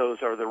 but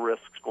those are the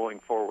risks going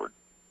forward.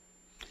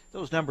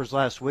 Those numbers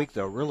last week,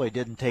 though, really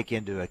didn't take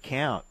into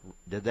account,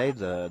 did they,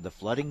 the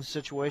flooding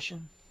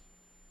situation?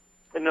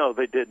 No,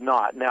 they did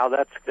not. Now,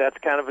 that's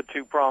kind of a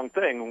two-pronged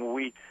thing.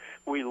 We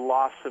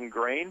lost some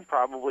grain,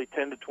 probably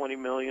 10 to 20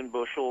 million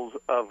bushels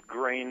of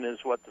grain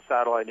is what the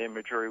satellite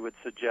imagery would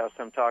suggest.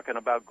 I'm talking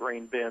about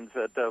grain bins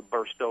that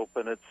burst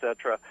open, et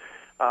cetera.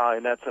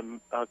 And that's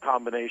a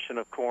combination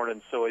of corn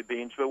and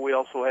soybeans. But we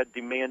also had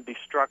demand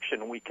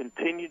destruction. We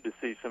continue to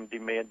see some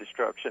demand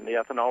destruction. The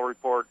ethanol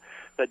report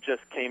that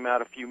just came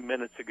out a few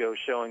minutes ago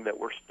showing that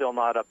we're still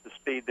not up to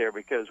speed there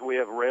because we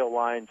have rail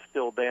lines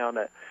still down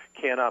that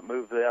cannot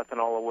move the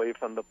ethanol away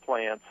from the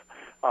plants,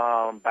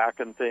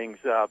 backing things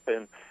up.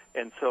 And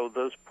so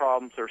those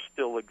problems are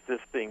still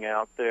existing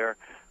out there.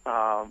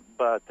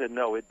 But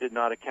no, it did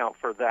not account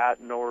for that,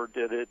 nor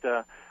did it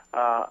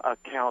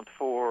account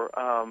for,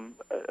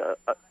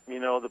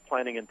 the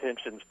planning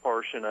intentions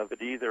portion of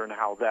it either and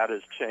how that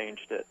has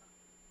changed it.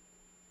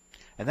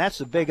 And that's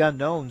the big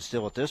unknown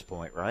still at this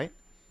point, right?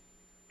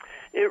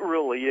 It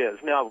really is.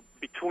 Now,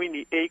 between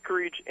the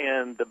acreage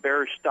and the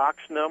bearish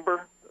stocks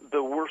number,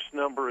 the worst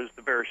number is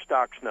the bearish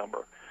stocks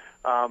number.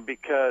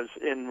 Because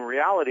in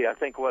reality, I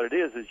think what it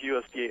is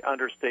USDA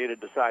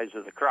understated the size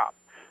of the crop.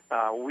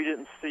 We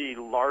didn't see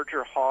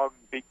larger hog,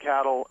 beef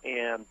cattle,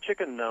 and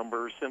chicken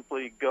numbers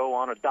simply go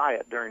on a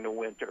diet during the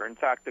winter. In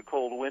fact, the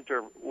cold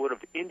winter would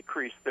have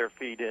increased their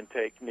feed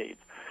intake needs.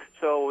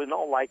 So in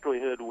all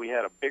likelihood, we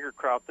had a bigger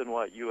crop than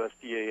what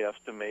USDA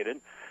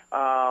estimated.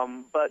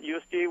 But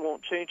USDA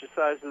won't change the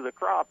size of the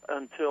crop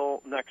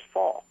until next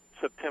fall,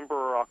 September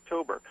or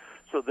October.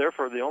 So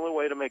therefore, the only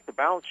way to make the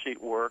balance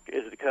sheet work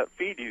is to cut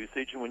feed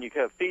usage. And when you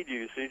cut feed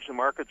usage, the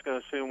market's going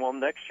to assume, well,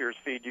 next year's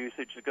feed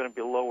usage is going to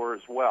be lower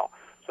as well.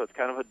 So it's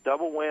kind of a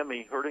double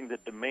whammy hurting the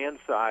demand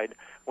side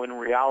when in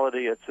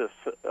reality it's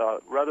a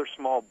rather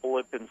small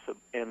blip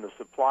in the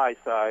supply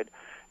side.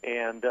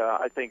 And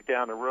I think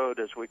down the road,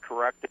 as we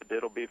correct it,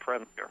 it'll be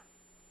friendlier.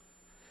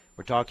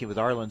 We're talking with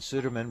Arlan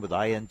Suderman with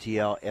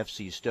INTL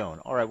FC Stone.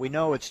 All right, we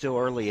know it's still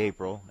early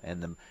April,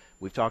 and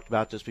we've talked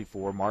about this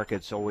before.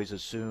 Markets always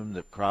assume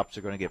that crops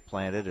are going to get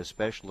planted,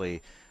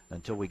 especially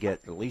until we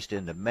get at least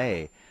into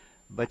May.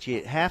 But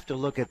you have to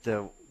look at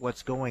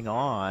what's going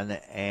on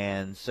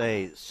and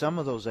say some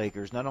of those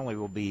acres not only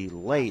will be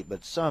late,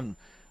 but some,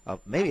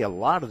 maybe a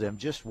lot of them,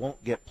 just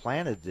won't get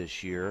planted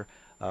this year.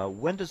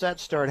 When does that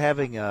start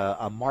having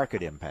a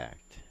market impact?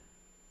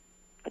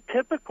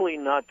 Typically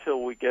not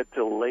till we get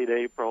to late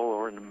April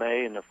or in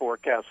May, and the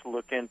forecasts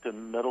look into the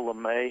middle of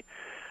May.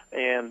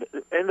 And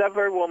that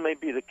very well may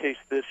be the case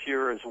this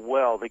year as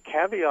well. The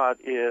caveat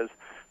is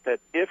that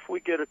if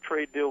we get a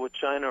trade deal with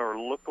China or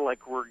look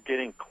like we're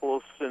getting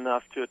close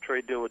enough to a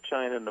trade deal with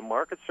China and the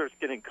market starts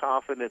getting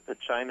confident that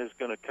China is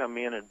going to come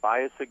in and buy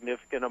a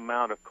significant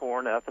amount of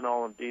corn,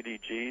 ethanol, and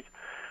DDGs,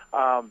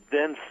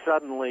 then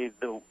suddenly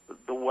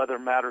the weather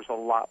matters a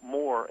lot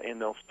more and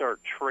they'll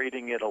start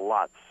trading it a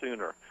lot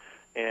sooner.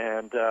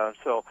 And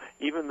so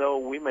even though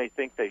we may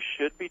think they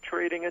should be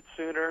trading it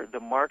sooner, the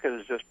market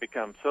has just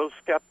become so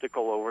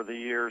skeptical over the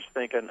years,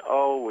 thinking,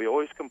 oh, we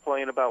always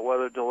complain about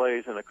weather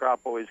delays and the crop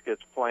always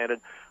gets planted.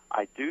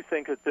 I do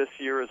think that this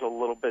year is a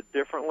little bit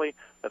differently,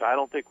 but I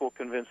don't think we'll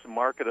convince the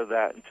market of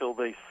that until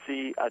they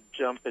see a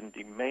jump in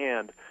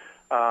demand,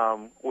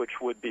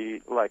 which would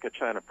be like a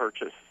China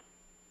purchase.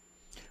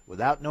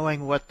 Without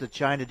knowing what the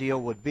China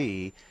deal would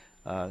be,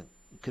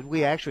 could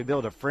we actually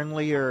build a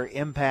friendlier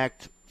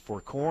impact for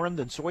corn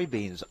than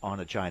soybeans on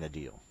a China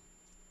deal?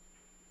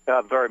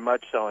 Very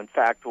much so. In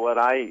fact, what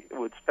I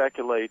would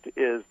speculate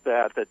is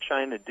that the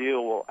China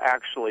deal will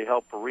actually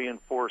help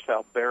reinforce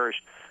how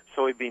bearish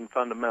soybean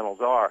fundamentals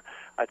are.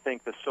 I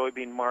think the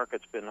soybean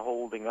market's been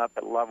holding up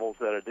at levels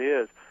that it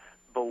is,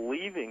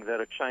 believing that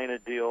a China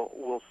deal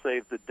will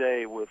save the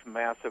day with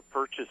massive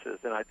purchases.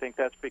 And I think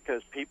that's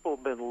because people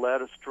have been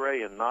led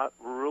astray and not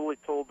really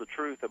told the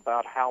truth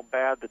about how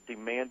bad the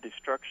demand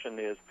destruction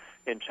is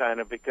in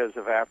China because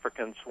of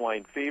African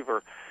swine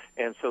fever.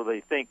 And so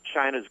they think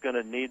China's going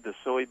to need the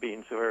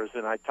soybeans. Whereas,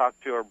 and I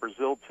talked to our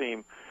Brazil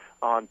team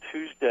on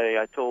Tuesday,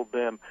 I told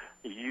them,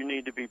 you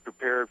need to be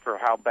prepared for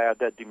how bad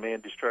that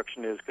demand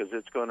destruction is because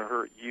it's going to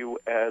hurt you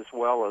as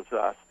well as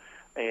us.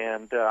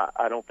 And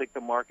I don't think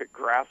the market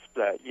grasps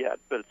that yet,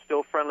 but it's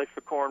still friendly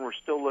for corn. We're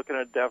still looking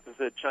at a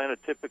deficit. China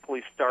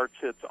typically starts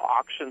its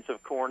auctions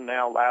of corn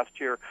now. Last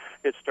year,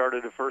 it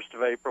started the 1st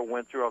of April,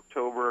 went through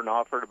October, and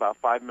offered about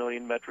 5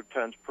 million metric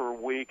tons per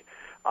week.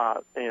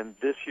 And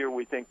this year,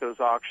 we think those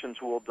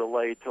auctions will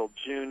delay till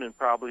June and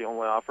probably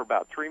only offer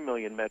about 3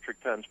 million metric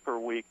tons per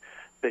week.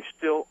 They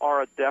still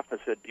are a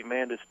deficit.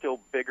 Demand is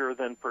still bigger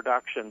than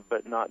production,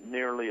 but not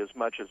nearly as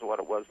much as what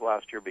it was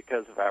last year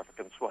because of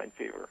African swine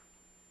fever.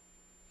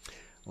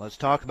 Let's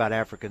talk about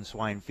African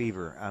swine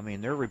fever. I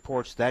mean, there are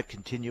reports that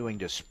continuing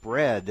to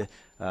spread.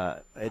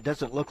 It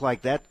doesn't look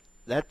like that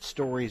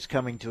story is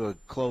coming to a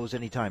close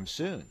anytime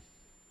soon.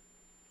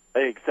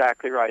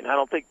 Exactly right. And I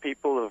don't think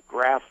people have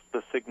grasped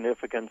the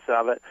significance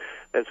of it.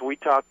 As we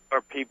talked to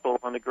our people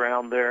on the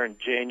ground there in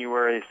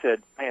January, they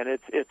said, man,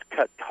 it's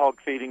cut hog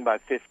feeding by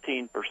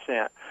 15%.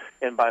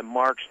 And by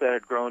March, that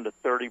had grown to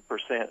 30%.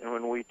 And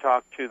when we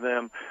talked to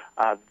them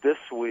this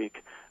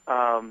week,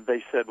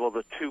 they said, well,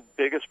 the two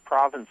biggest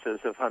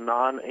provinces of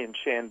Henan and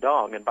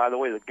Shandong, and by the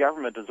way, the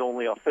government has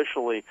only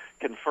officially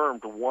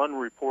confirmed one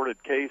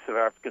reported case of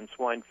African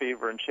swine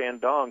fever in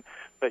Shandong,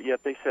 but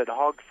yet they said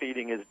hog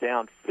feeding is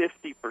down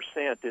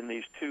 50% in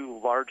these two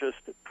largest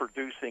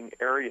producing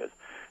areas.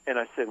 And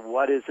I said,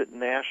 what is it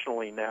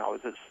nationally now?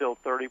 Is it still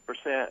 30%?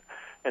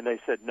 And they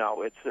said,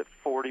 no, it's a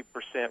 40%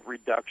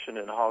 reduction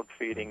in hog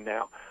feeding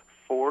now.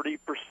 40%.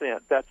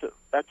 That's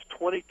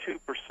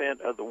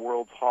 22% of the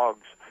world's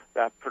hogs.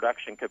 That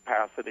production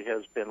capacity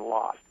has been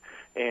lost.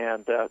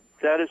 And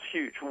that is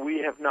huge. We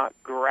have not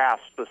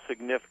grasped the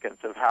significance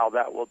of how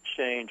that will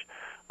change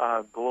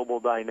global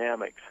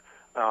dynamics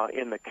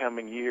in the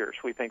coming years.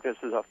 We think this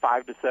is a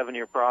 5 to 7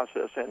 year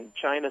process, and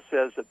China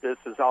says that this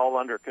is all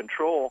under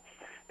control,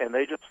 and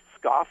they just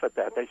scoff at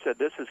that. They said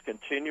this is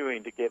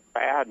continuing to get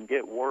bad and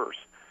get worse.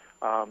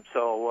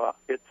 So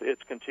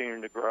it's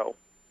continuing to grow.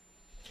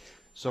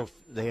 So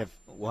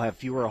we'll have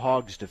fewer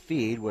hogs to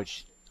feed,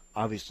 which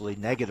obviously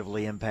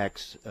negatively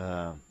impacts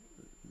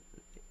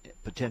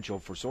potential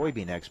for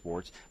soybean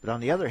exports. But on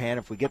the other hand,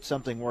 if we get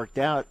something worked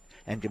out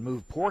and can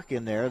move pork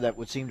in there, that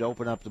would seem to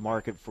open up the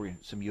market for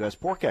some U.S.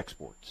 pork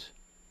exports.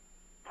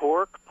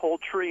 Pork,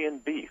 poultry,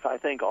 and beef, I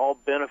think, all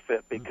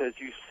benefit because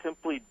you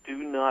simply do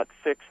not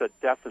fix a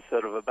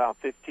deficit of about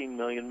 15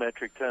 million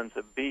metric tons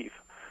of beef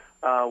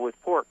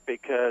with pork,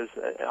 because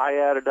I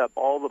added up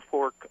all the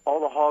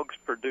hogs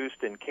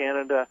produced in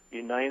Canada,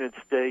 United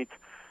States,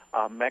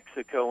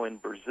 Mexico,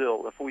 and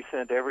Brazil. If we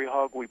sent every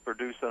hog we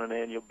produce on an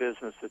annual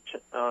basis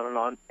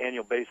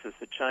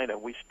to China,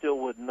 we still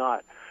would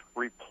not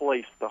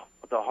replace the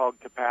hog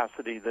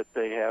capacity that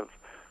they have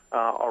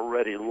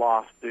already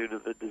lost due to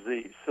the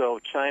disease. So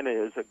China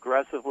is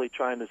aggressively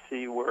trying to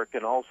see where it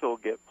can also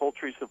get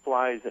poultry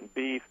supplies and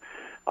beef.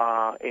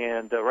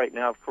 And right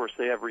now, of course,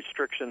 they have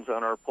restrictions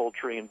on our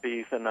poultry and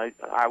beef, and I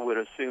would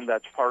assume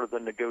that's part of the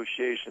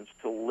negotiations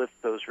to lift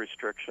those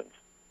restrictions.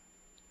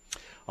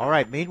 All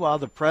right. Meanwhile,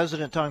 the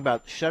president talking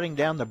about shutting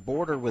down the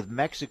border with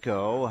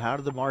Mexico. How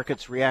do the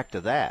markets react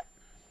to that?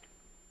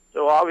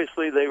 So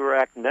obviously they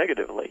react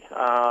negatively.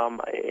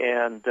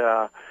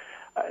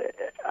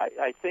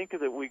 I think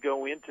that we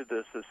go into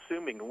this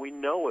assuming we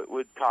know it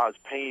would cause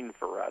pain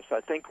for us.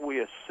 I think we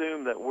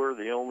assume that we're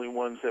the only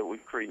ones that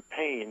would create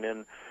pain,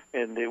 and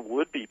it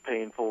would be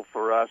painful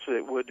for us.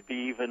 It would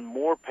be even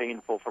more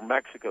painful for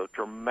Mexico,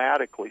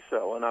 dramatically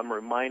so. And I'm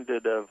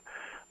reminded of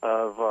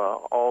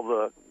all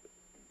the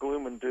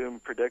gloom and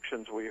doom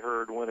predictions we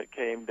heard when it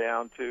came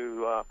down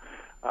to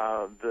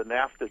the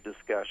NAFTA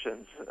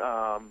discussions.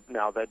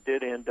 Now, that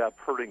did end up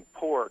hurting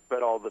pork,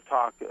 but all the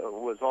talk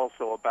was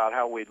also about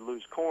how we'd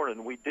lose corn,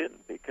 and we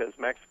didn't, because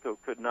Mexico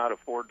could not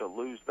afford to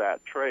lose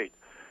that trade.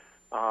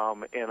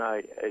 And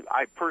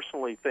I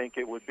personally think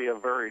it would be a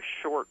very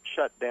short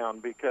shutdown,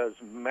 because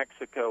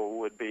Mexico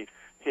would be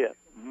hit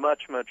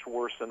much, much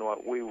worse than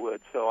what we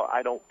would. So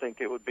I don't think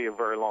it would be a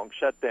very long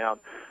shutdown.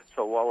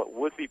 So while it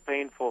would be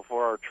painful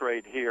for our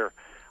trade here,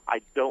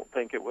 I don't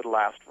think it would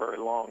last very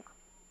long.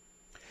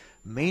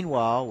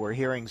 Meanwhile, we're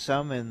hearing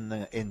some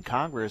in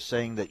Congress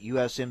saying that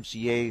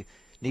USMCA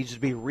needs to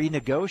be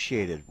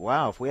renegotiated.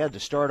 Wow, if we had to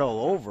start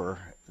all over,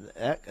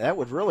 that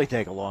would really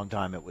take a long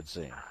time, it would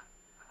seem.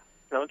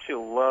 Don't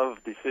you love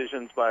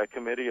decisions by a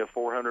committee of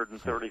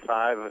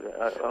 435?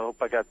 I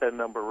hope I got that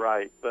number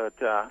right. But,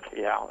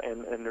 yeah,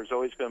 and there's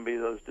always going to be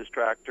those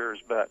distractors.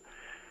 But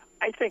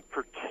I think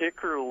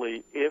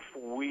particularly if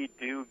we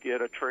do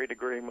get a trade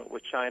agreement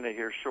with China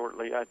here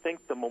shortly, I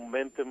think the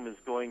momentum is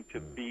going to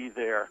be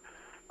there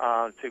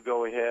to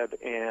go ahead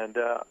and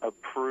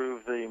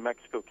approve the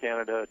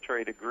Mexico-Canada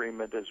trade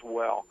agreement as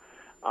well.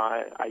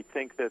 I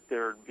think that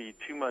there'd be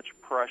too much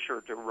pressure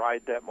to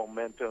ride that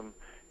momentum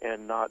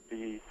and not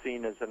be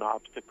seen as an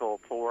obstacle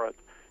for it.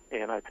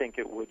 And I think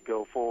it would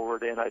go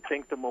forward. And I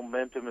think the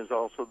momentum is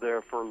also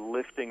there for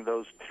lifting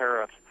those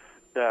tariffs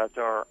that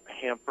are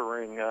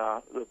hampering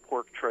the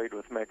pork trade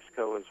with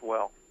Mexico as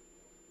well.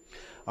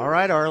 All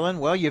right, Arlan.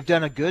 Well, you've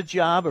done a good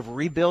job of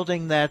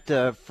rebuilding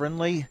that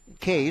friendly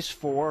case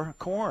for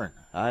corn.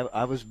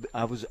 I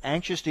was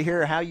anxious to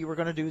hear how you were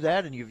going to do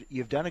that, and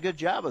you've done a good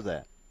job of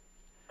that.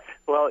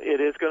 Well, it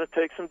is going to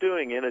take some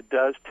doing, and it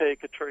does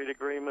take a trade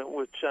agreement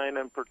with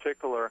China in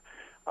particular.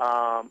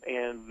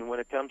 And when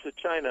it comes to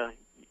China,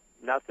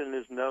 nothing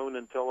is known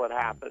until it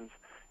happens.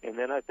 And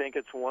then I think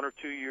it's 1 or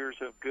 2 years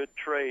of good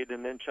trade,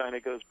 and then China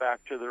goes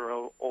back to their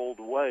old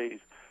ways.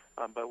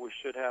 But we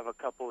should have a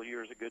couple of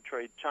years of good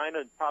trade.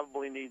 China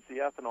probably needs the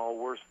ethanol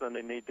worse than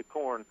they need the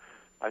corn.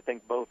 I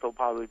think both will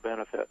probably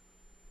benefit.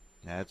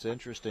 That's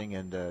interesting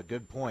and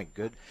good point.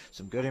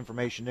 Some good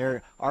information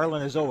there.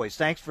 Arlan, as always,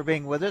 thanks for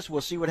being with us.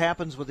 We'll see what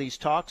happens with these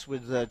talks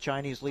with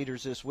Chinese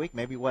leaders this week.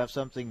 Maybe we'll have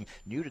something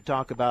new to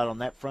talk about on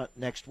that front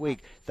next week.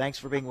 Thanks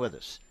for being with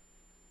us.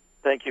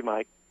 Thank you,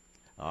 Mike.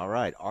 All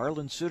right.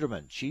 Arlan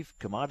Suderman, Chief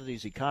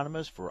Commodities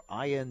Economist for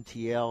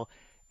INTL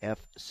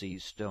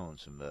FC Stone.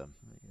 Some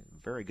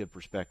very good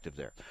perspective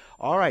there.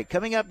 All right,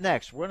 coming up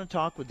next, we're going to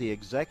talk with the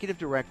Executive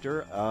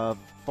Director of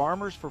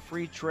Farmers for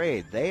Free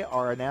Trade. They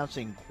are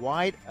announcing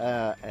quite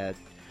a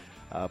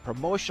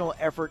promotional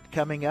effort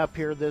coming up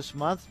here this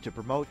month to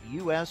promote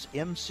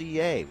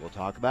USMCA. We'll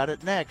talk about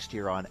it next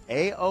here on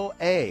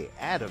AOA,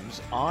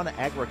 Adams on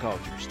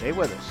Agriculture. Stay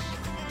with us.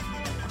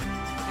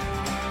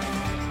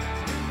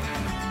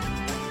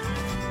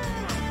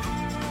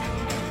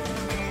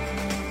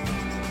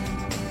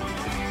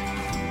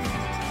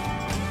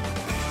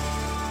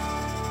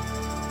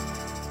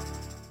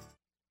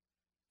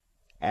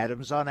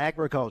 Adams on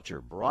Agriculture,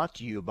 brought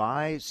to you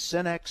by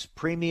Cenex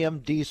Premium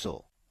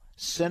Diesel.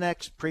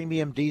 Cenex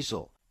Premium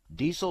Diesel,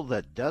 diesel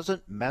that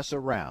doesn't mess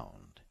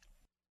around.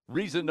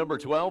 Reason number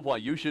 12 why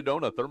you should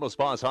own a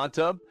ThermoSpa's hot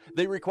tub?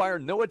 They require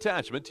no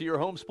attachment to your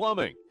home's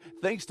plumbing.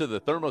 Thanks to the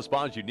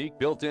ThermoSpa's unique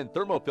built-in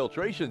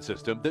thermofiltration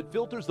system that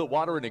filters the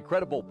water an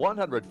incredible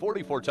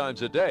 144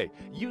 times a day,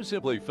 you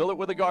simply fill it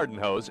with a garden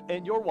hose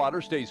and your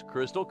water stays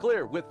crystal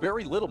clear with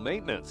very little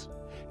maintenance.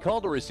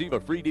 Call to receive a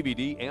free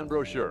DVD and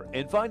brochure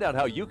and find out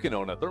how you can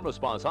own a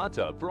ThermoSpa's hot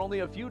tub for only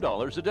a few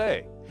dollars a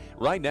day.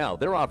 Right now,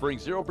 they're offering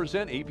 0%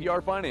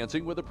 APR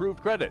financing with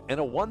approved credit and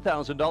a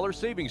 $1,000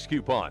 savings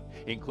coupon,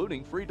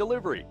 including free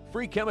delivery,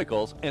 free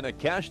chemicals, and a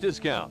cash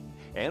discount.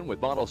 And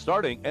with models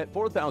starting at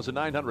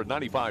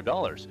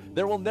 $4,995,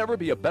 there will never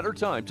be a better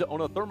time to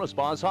own a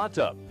ThermoSpa's hot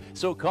tub.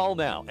 So call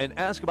now and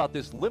ask about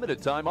this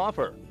limited time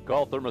offer.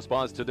 Call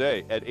ThermoSpa's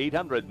today at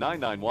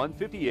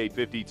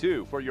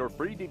 800-991-5852 for your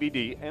free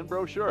DVD and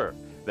brochure.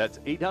 That's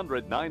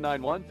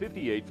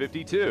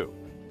 800-991-5852.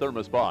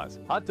 ThermoSpa's,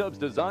 hot tubs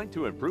designed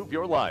to improve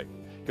your life.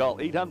 Call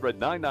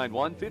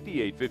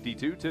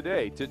 800-991-5852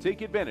 today to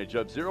take advantage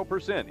of 0%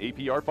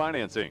 APR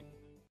financing.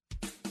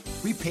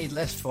 We paid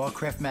less for our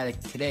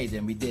Craftmatic today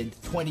than we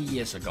did 20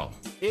 years ago.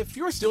 If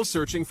you're still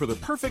searching for the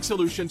perfect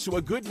solution to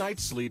a good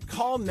night's sleep,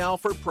 call now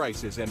for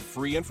prices and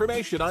free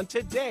information on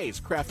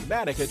today's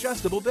Craftmatic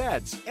adjustable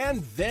beds.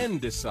 And then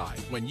decide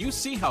when you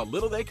see how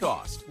little they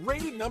cost.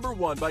 Rated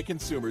 #1 by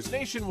consumers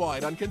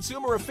nationwide on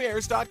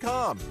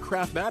consumeraffairs.com.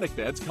 Craftmatic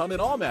beds come in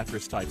all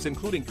mattress types,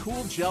 including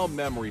cool gel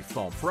memory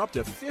foam for up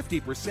to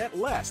 50%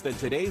 less than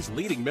today's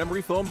leading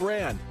memory foam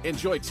brand.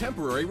 Enjoy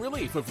temporary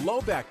relief of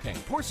low back pain,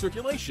 poor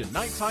circulation,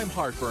 nighttime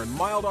heartburn,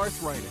 mild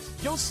arthritis.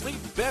 You'll sleep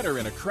better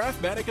in a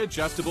Craftmatic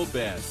adjustable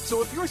bed.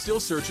 So if you're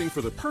still searching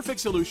for the perfect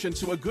solution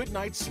to a good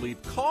night's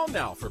sleep, call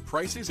now for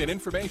prices and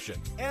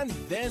information. And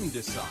then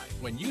decide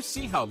when you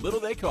see how little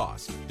they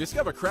cost.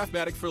 Discover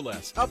Craftmatic for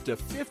less, up to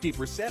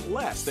 50%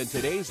 less than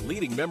today's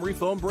leading memory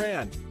foam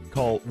brand.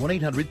 Call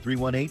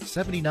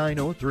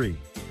 1-800-318-7903.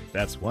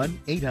 That's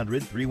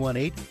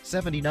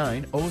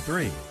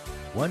 1-800-318-7903.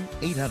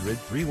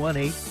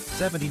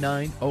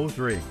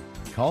 1-800-318-7903.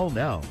 Call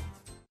now.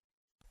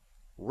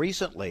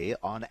 Recently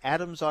on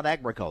Adams on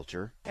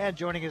Agriculture, and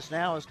joining us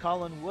now is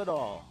Colin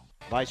Woodall,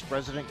 Vice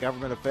President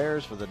Government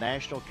Affairs for the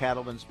National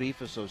Cattlemen's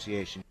Beef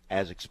Association.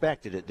 As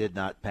expected, it did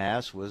not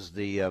pass, was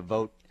the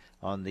vote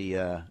on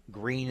the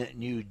Green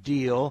New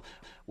Deal.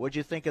 What'd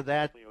you think of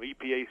that?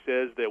 EPA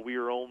says that we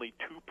are only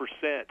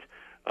 2%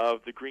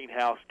 of the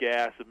greenhouse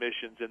gas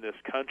emissions in this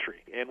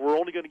country. And we're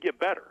only going to get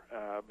better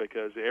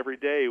because every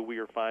day we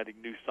are finding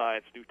new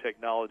science, new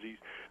technologies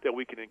that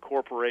we can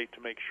incorporate to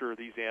make sure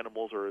these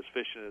animals are as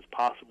efficient as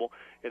possible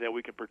and that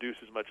we can produce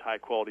as much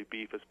high-quality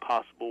beef as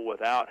possible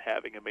without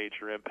having a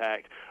major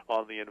impact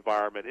on the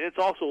environment. And it's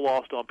also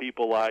lost on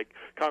people like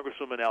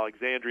Congresswoman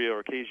Alexandria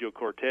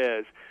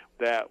Ocasio-Cortez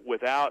that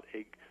without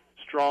a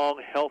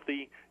strong,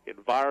 healthy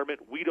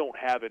environment, we don't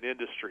have an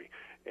industry.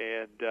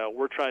 And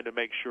we're trying to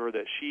make sure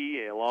that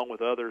she, along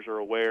with others, are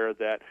aware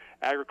that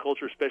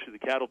agriculture, especially the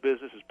cattle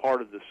business, is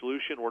part of the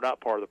solution. We're not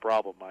part of the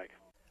problem, Mike.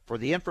 For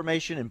the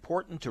information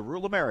important to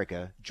rural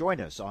America, join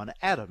us on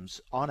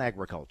Adams on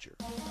Agriculture.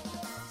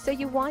 So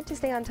you want to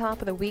stay on top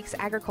of the week's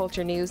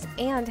agriculture news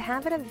and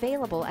have it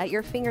available at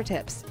your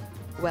fingertips?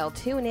 Well,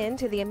 tune in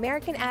to the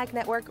American Ag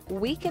Network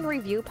Week in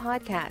Review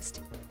podcast.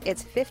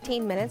 It's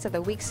 15 minutes of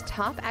the week's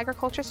top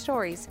agriculture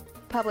stories,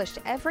 published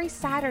every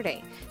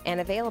Saturday and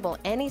available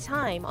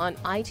anytime on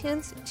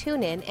iTunes,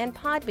 TuneIn, and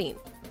Podbean,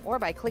 or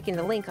by clicking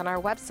the link on our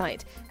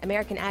website,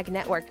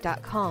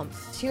 AmericanAgNetwork.com.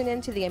 Tune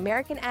in to the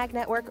American Ag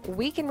Network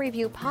Week in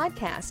Review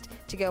podcast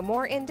to go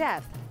more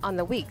in-depth on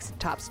the week's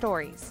top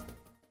stories.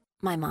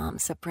 My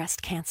mom's a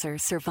breast cancer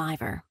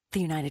survivor. The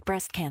United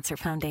Breast Cancer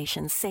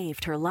Foundation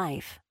saved her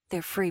life.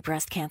 Their free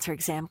breast cancer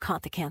exam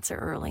caught the cancer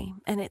early,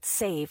 and it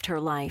saved her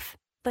life.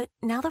 But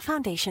now the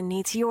foundation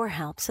needs your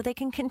help so they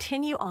can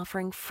continue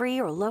offering free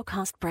or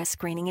low-cost breast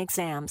screening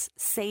exams,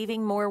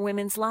 saving more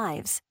women's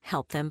lives.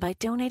 Help them by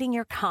donating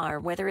your car,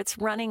 whether it's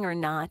running or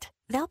not.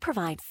 They'll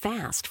provide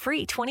fast,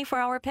 free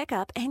 24-hour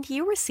pickup, and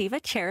you receive a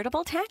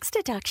charitable tax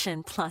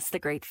deduction, plus the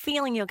great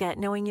feeling you'll get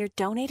knowing your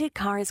donated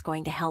car is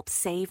going to help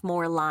save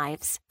more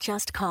lives.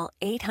 Just call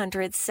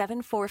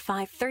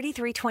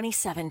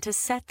 800-745-3327 to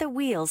set the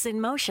wheels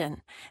in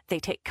motion. They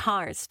take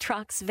cars,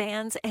 trucks,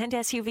 vans, and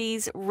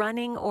SUVs,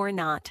 running or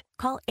not.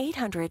 Call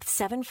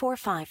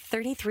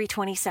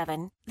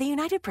 800-745-3327. The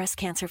United Breast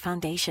Cancer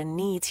Foundation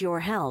needs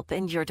your help,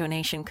 and your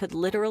donation could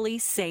literally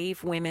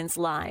save women's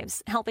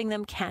lives, helping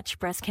them catch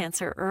breast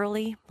cancer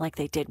early, like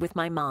they did with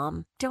my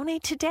mom.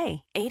 Donate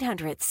today.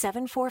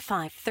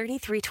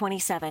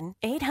 800-745-3327.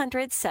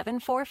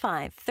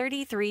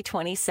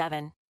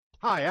 800-745-3327.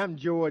 Hi, I'm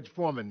George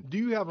Foreman. Do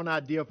you have an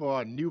idea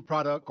for a new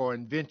product or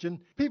invention?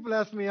 People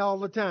ask me all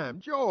the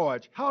time,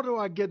 George, how do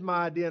I get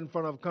my idea in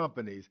front of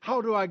companies? How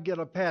do I get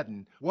a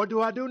patent? What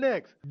do I do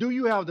next? Do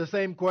you have the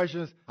same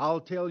questions? I'll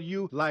tell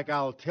you like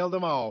I'll tell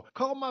them all.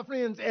 Call my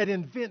friends at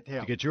InventHelp.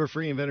 To get your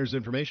free inventor's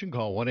information,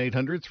 call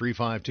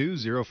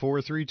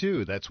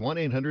 1-800-352-0432. That's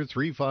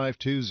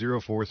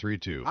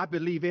 1-800-352-0432. I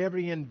believe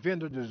every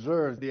inventor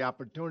deserves the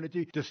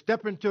opportunity to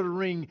step into the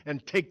ring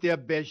and take their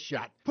best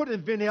shot. Put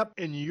InventHelp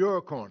in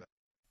your corner.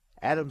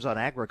 Adams on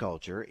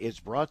Agriculture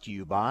is brought to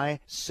you by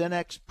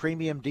Cenex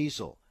Premium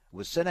Diesel.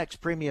 With Cenex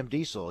Premium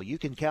Diesel, you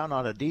can count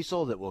on a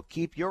diesel that will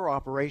keep your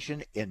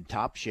operation in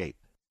top shape.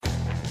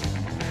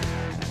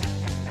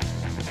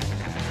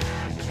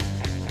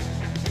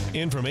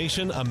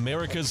 Information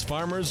America's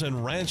farmers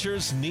and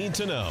ranchers need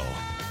to know.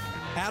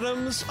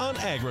 Adams on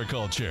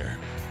Agriculture.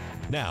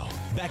 Now,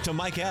 back to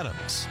Mike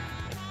Adams.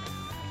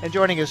 And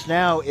joining us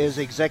now is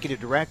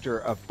Executive Director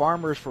of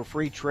Farmers for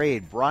Free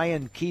Trade,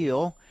 Brian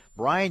Kuehl.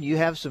 Brian, you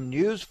have some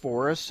news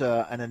for us,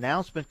 an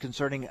announcement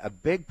concerning a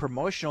big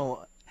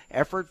promotional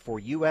effort for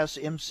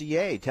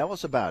USMCA. Tell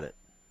us about it.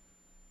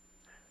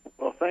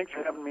 Well, thanks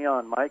for having me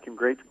on, Mike, and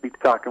great to be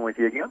talking with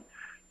you again.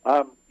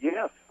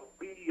 Yes,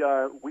 we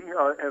are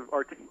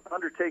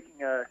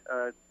undertaking a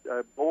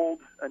bold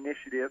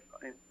initiative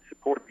in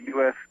support of the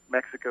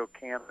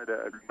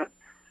U.S.-Mexico-Canada agreement.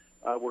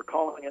 We're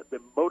calling it the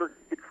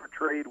Motorcade for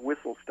Trade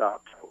Whistle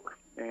Stop Tour,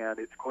 and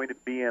it's going to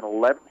be an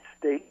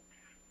 11-state,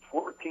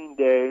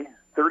 14-day,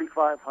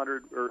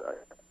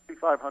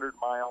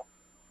 3,500-mile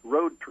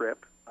road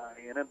trip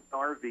in an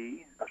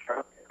RV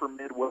for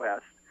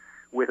Midwest,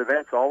 with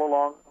events all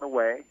along the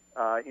way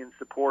in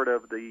support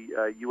of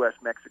the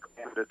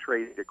U.S.-Mexico-Canada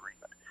trade agreement.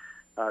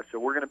 So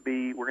we're going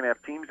to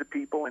have teams of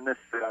people in this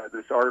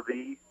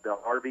RV. The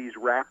RV is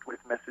wrapped with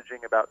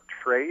messaging about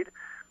trade,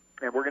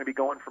 and we're going to be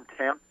going from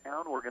town to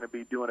town. We're going to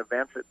be doing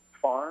events at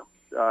farms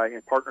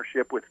in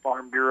partnership with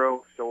Farm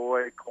Bureau,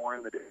 soy,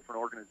 corn, the different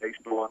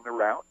organizations along the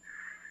route.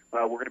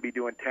 We're going to be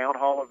doing town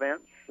hall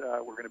events.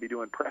 We're going to be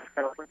doing press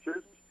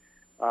conferences.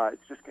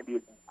 It's just going to be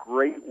a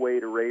great way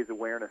to raise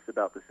awareness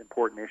about this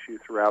important issue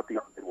throughout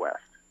the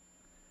Midwest.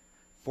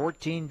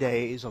 14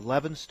 days,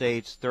 11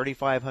 states,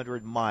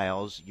 3,500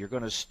 miles. You're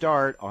going to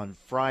start on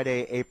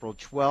Friday, April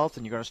 12th,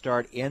 and you're going to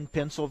start in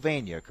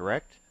Pennsylvania,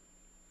 correct?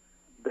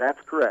 That's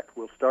correct.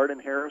 We'll start in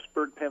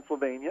Harrisburg,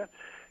 Pennsylvania,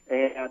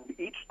 and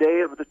each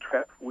day of the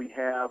trip we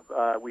have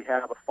a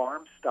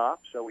farm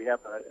stop. So we have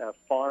a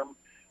farm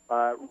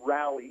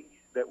rally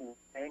that will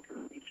anchor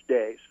each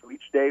day. So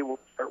each day we'll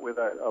start with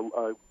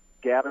a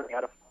gathering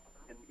at a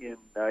farm in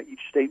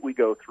each state we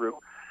go through.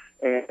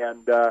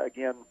 And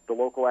again, the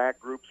local ag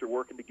groups are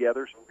working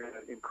together, so we're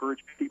going to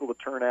encourage people to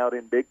turn out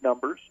in big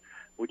numbers.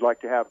 We'd like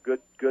to have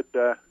good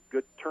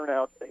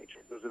turnout at each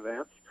of those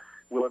events.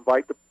 We'll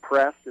invite the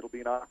press. It'll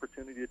be an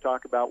opportunity to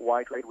talk about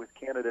why trade with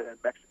Canada and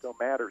Mexico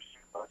matters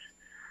so much.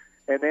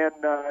 And then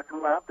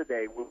throughout the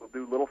day, we'll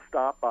do little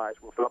stop-bys.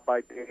 We'll stop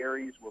by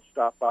dairies. We'll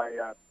stop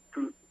by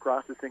food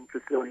processing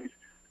facilities.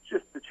 It's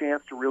just a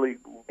chance to really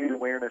raise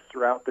awareness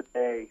throughout the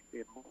day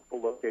in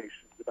multiple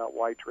locations about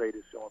why trade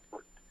is so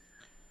important.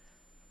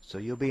 So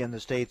you'll be in the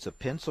states of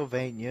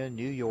Pennsylvania,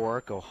 New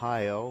York,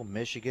 Ohio,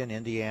 Michigan,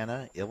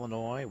 Indiana,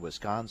 Illinois,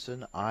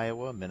 Wisconsin,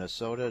 Iowa,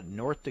 Minnesota,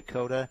 North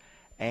Dakota,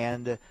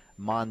 and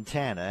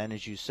Montana. And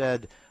as you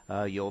said,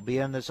 you'll be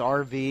in this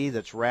RV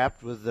that's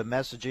wrapped with the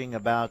messaging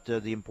about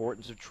the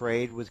importance of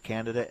trade with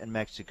Canada and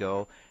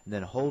Mexico, and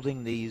then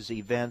holding these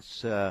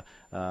events to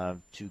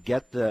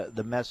get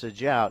the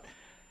message out.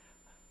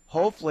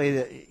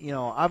 Hopefully,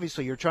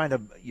 obviously you're trying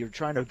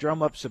to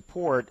drum up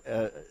support.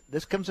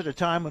 This comes at a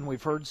time when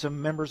we've heard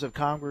some members of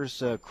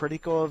Congress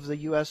critical of the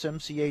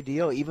USMCA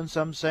deal, even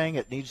some saying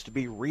it needs to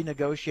be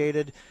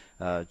renegotiated.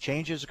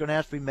 Changes are going to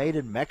have to be made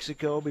in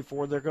Mexico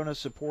before they're going to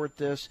support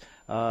this.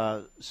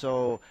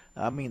 So,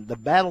 I mean, the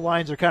battle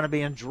lines are kind of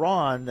being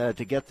drawn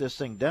to get this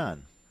thing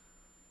done.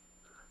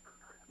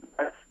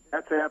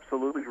 That's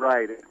absolutely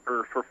right.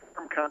 For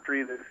farm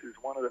country, this is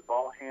one of the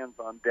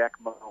all-hands-on-deck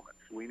moments.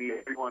 We need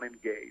everyone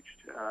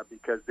engaged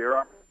because there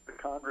are the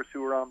Congress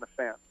who are on the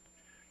fence.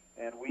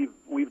 And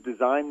we've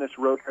designed this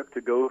road trip to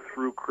go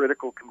through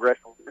critical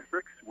congressional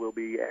districts. We'll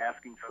be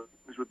asking for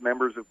meetings with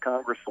members of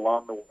Congress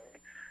along the way.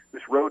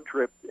 This road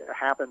trip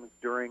happens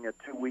during a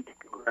 2-week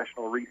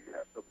congressional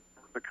recess. So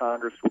the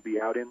Congress will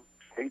be out in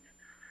states.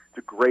 It's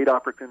a great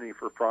opportunity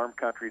for farm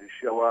country to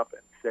show up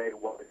and say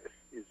why this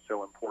is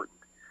so important.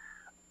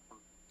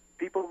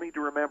 People need to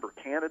remember,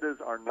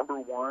 Canada's our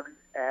 #1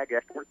 ag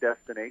export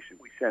destination.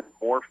 We send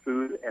more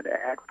food and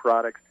ag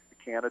products to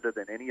Canada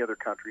than any other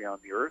country on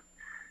the earth.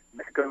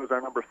 Mexico is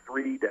our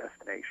 #3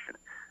 destination.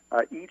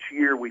 Each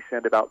year we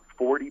send about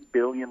 $40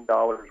 billion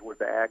worth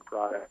of ag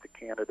products to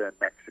Canada and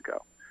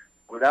Mexico.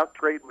 Without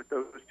trade with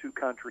those two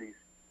countries,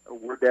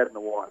 we're dead in the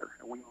water,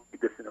 and we need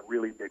this in a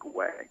really big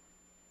way.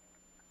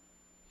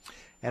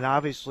 And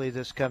obviously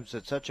this comes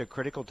at such a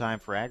critical time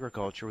for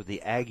agriculture with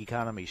the ag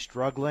economy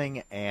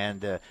struggling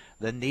and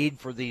the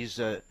need for these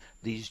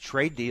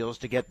trade deals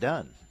to get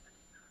done.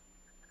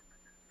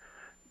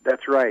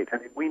 That's right. I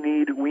mean, we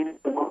need to win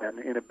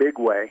in a big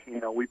way.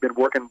 We've been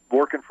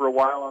working for a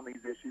while on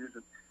these issues,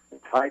 and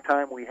it's high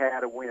time we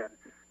had a win.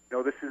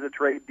 This is a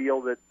trade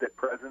deal that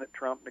President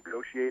Trump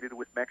negotiated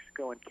with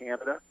Mexico and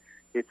Canada.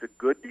 It's a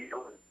good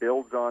deal. It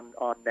builds on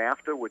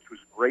NAFTA, which was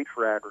great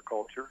for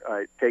agriculture.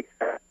 It takes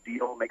that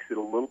deal, makes it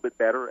a little bit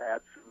better,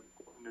 adds some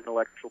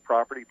intellectual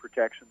property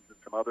protections and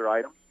some other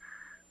items.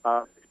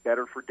 It's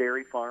better for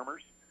dairy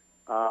farmers.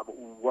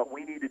 What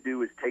we need to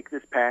do is take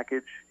this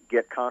package,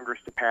 get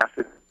Congress to pass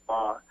it,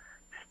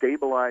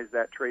 stabilize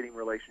that trading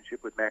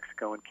relationship with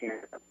Mexico and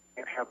Canada,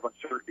 and have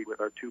uncertainty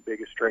with our two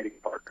biggest trading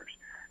partners.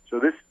 So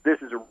this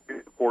is a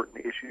really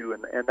important issue,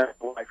 and that's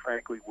why,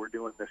 frankly, we're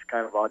doing this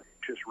kind of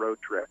audacious road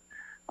trip.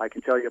 I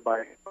can tell you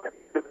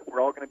we're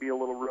all going going to be a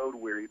little road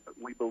weary, but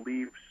we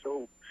believe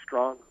so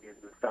strongly in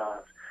the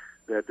cause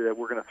that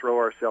we're going to throw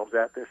ourselves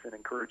at this and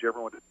encourage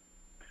everyone to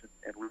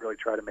and really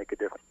try to make a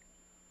difference.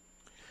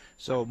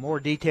 So more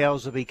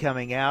details will be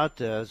coming out,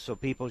 so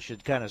people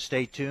should kind of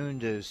stay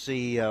tuned to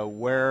see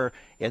where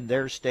in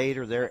their state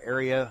or their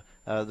area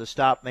the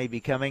stop may be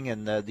coming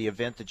and the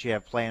event that you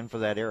have planned for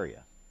that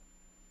area.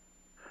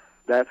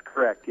 That's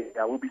correct.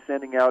 Yeah, we'll be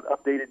sending out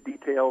updated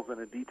details and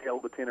a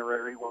detailed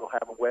itinerary. We'll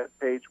have a web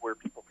page where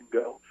people can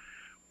go.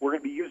 We're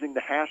going to be using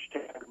the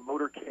hashtag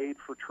Motorcade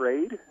for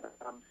Trade,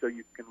 so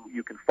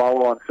you can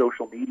follow on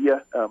social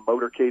media,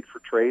 Motorcade for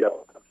Trade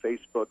on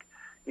Facebook,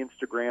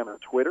 Instagram,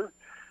 and Twitter.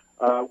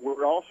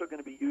 We're also going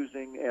to be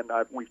using, and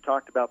we've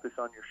talked about this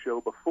on your show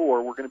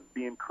before, we're going to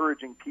be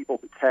encouraging people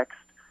to text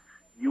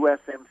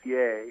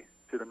USMCA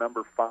to the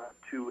number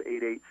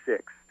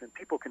 52886, and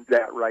people can do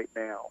that right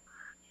now.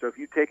 So if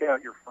you take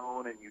out your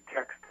phone and you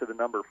text to the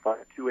number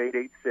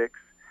 52886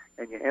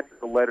 and you enter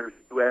the letters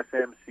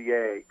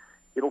USMCA,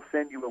 it'll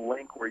send you a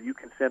link where you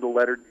can send a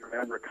letter to your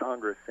member of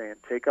Congress saying,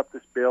 take up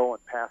this bill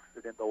and pass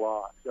it into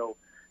law. So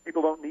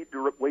people don't need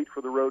to wait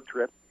for the road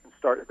trip. You can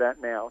start that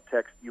now.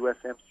 Text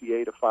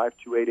USMCA to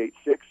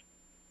 52886.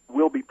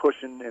 We'll be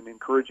pushing and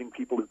encouraging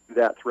people to do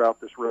that throughout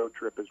this road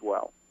trip as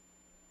well.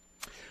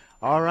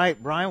 All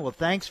right, Brian. Well,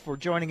 thanks for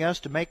joining us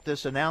to make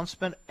this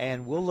announcement,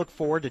 and we'll look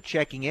forward to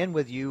checking in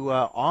with you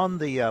on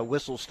the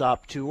Whistle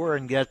Stop Tour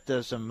and get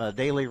some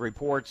daily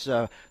reports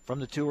from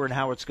the tour and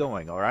how it's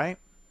going, all right?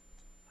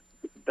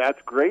 That's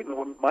great.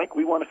 And Mike,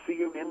 we want to see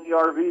you in the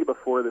RV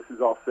before this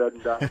is all said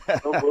and done.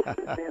 So we'll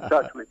stay in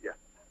touch with you.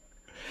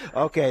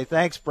 Okay,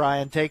 thanks,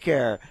 Brian. Take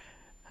care.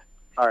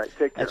 All right,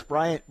 take care. That's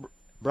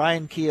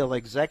Brian Kuehl,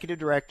 Executive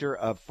Director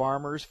of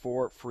Farmers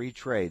for Free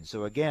Trade.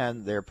 So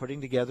again, they're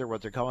putting together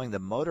what they're calling the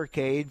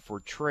Motorcade for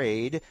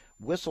Trade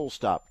Whistle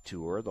Stop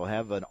Tour. They'll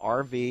have an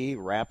RV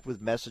wrapped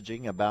with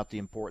messaging about the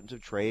importance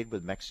of trade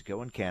with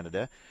Mexico and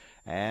Canada.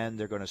 And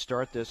they're going to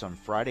start this on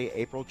Friday,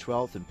 April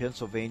 12th in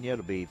Pennsylvania.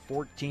 It'll be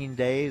 14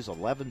 days,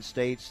 11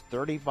 states,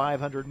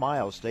 3,500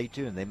 miles. Stay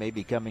tuned. They may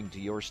be coming to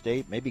your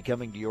state, may be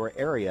coming to your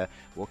area.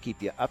 We'll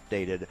keep you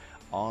updated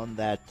on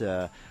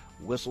that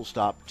Whistle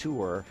Stop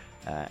Tour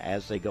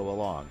as they go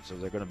along. So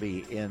they're going to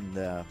be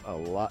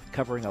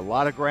covering a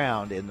lot of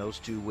ground in those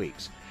 2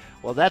 weeks.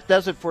 Well, that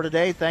does it for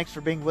today. Thanks for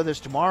being with us.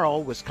 Tomorrow,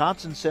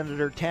 Wisconsin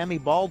Senator Tammy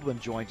Baldwin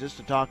joins us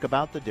to talk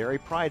about the Dairy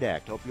Pride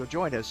Act. Hope you'll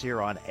join us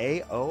here on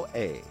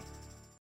AOA.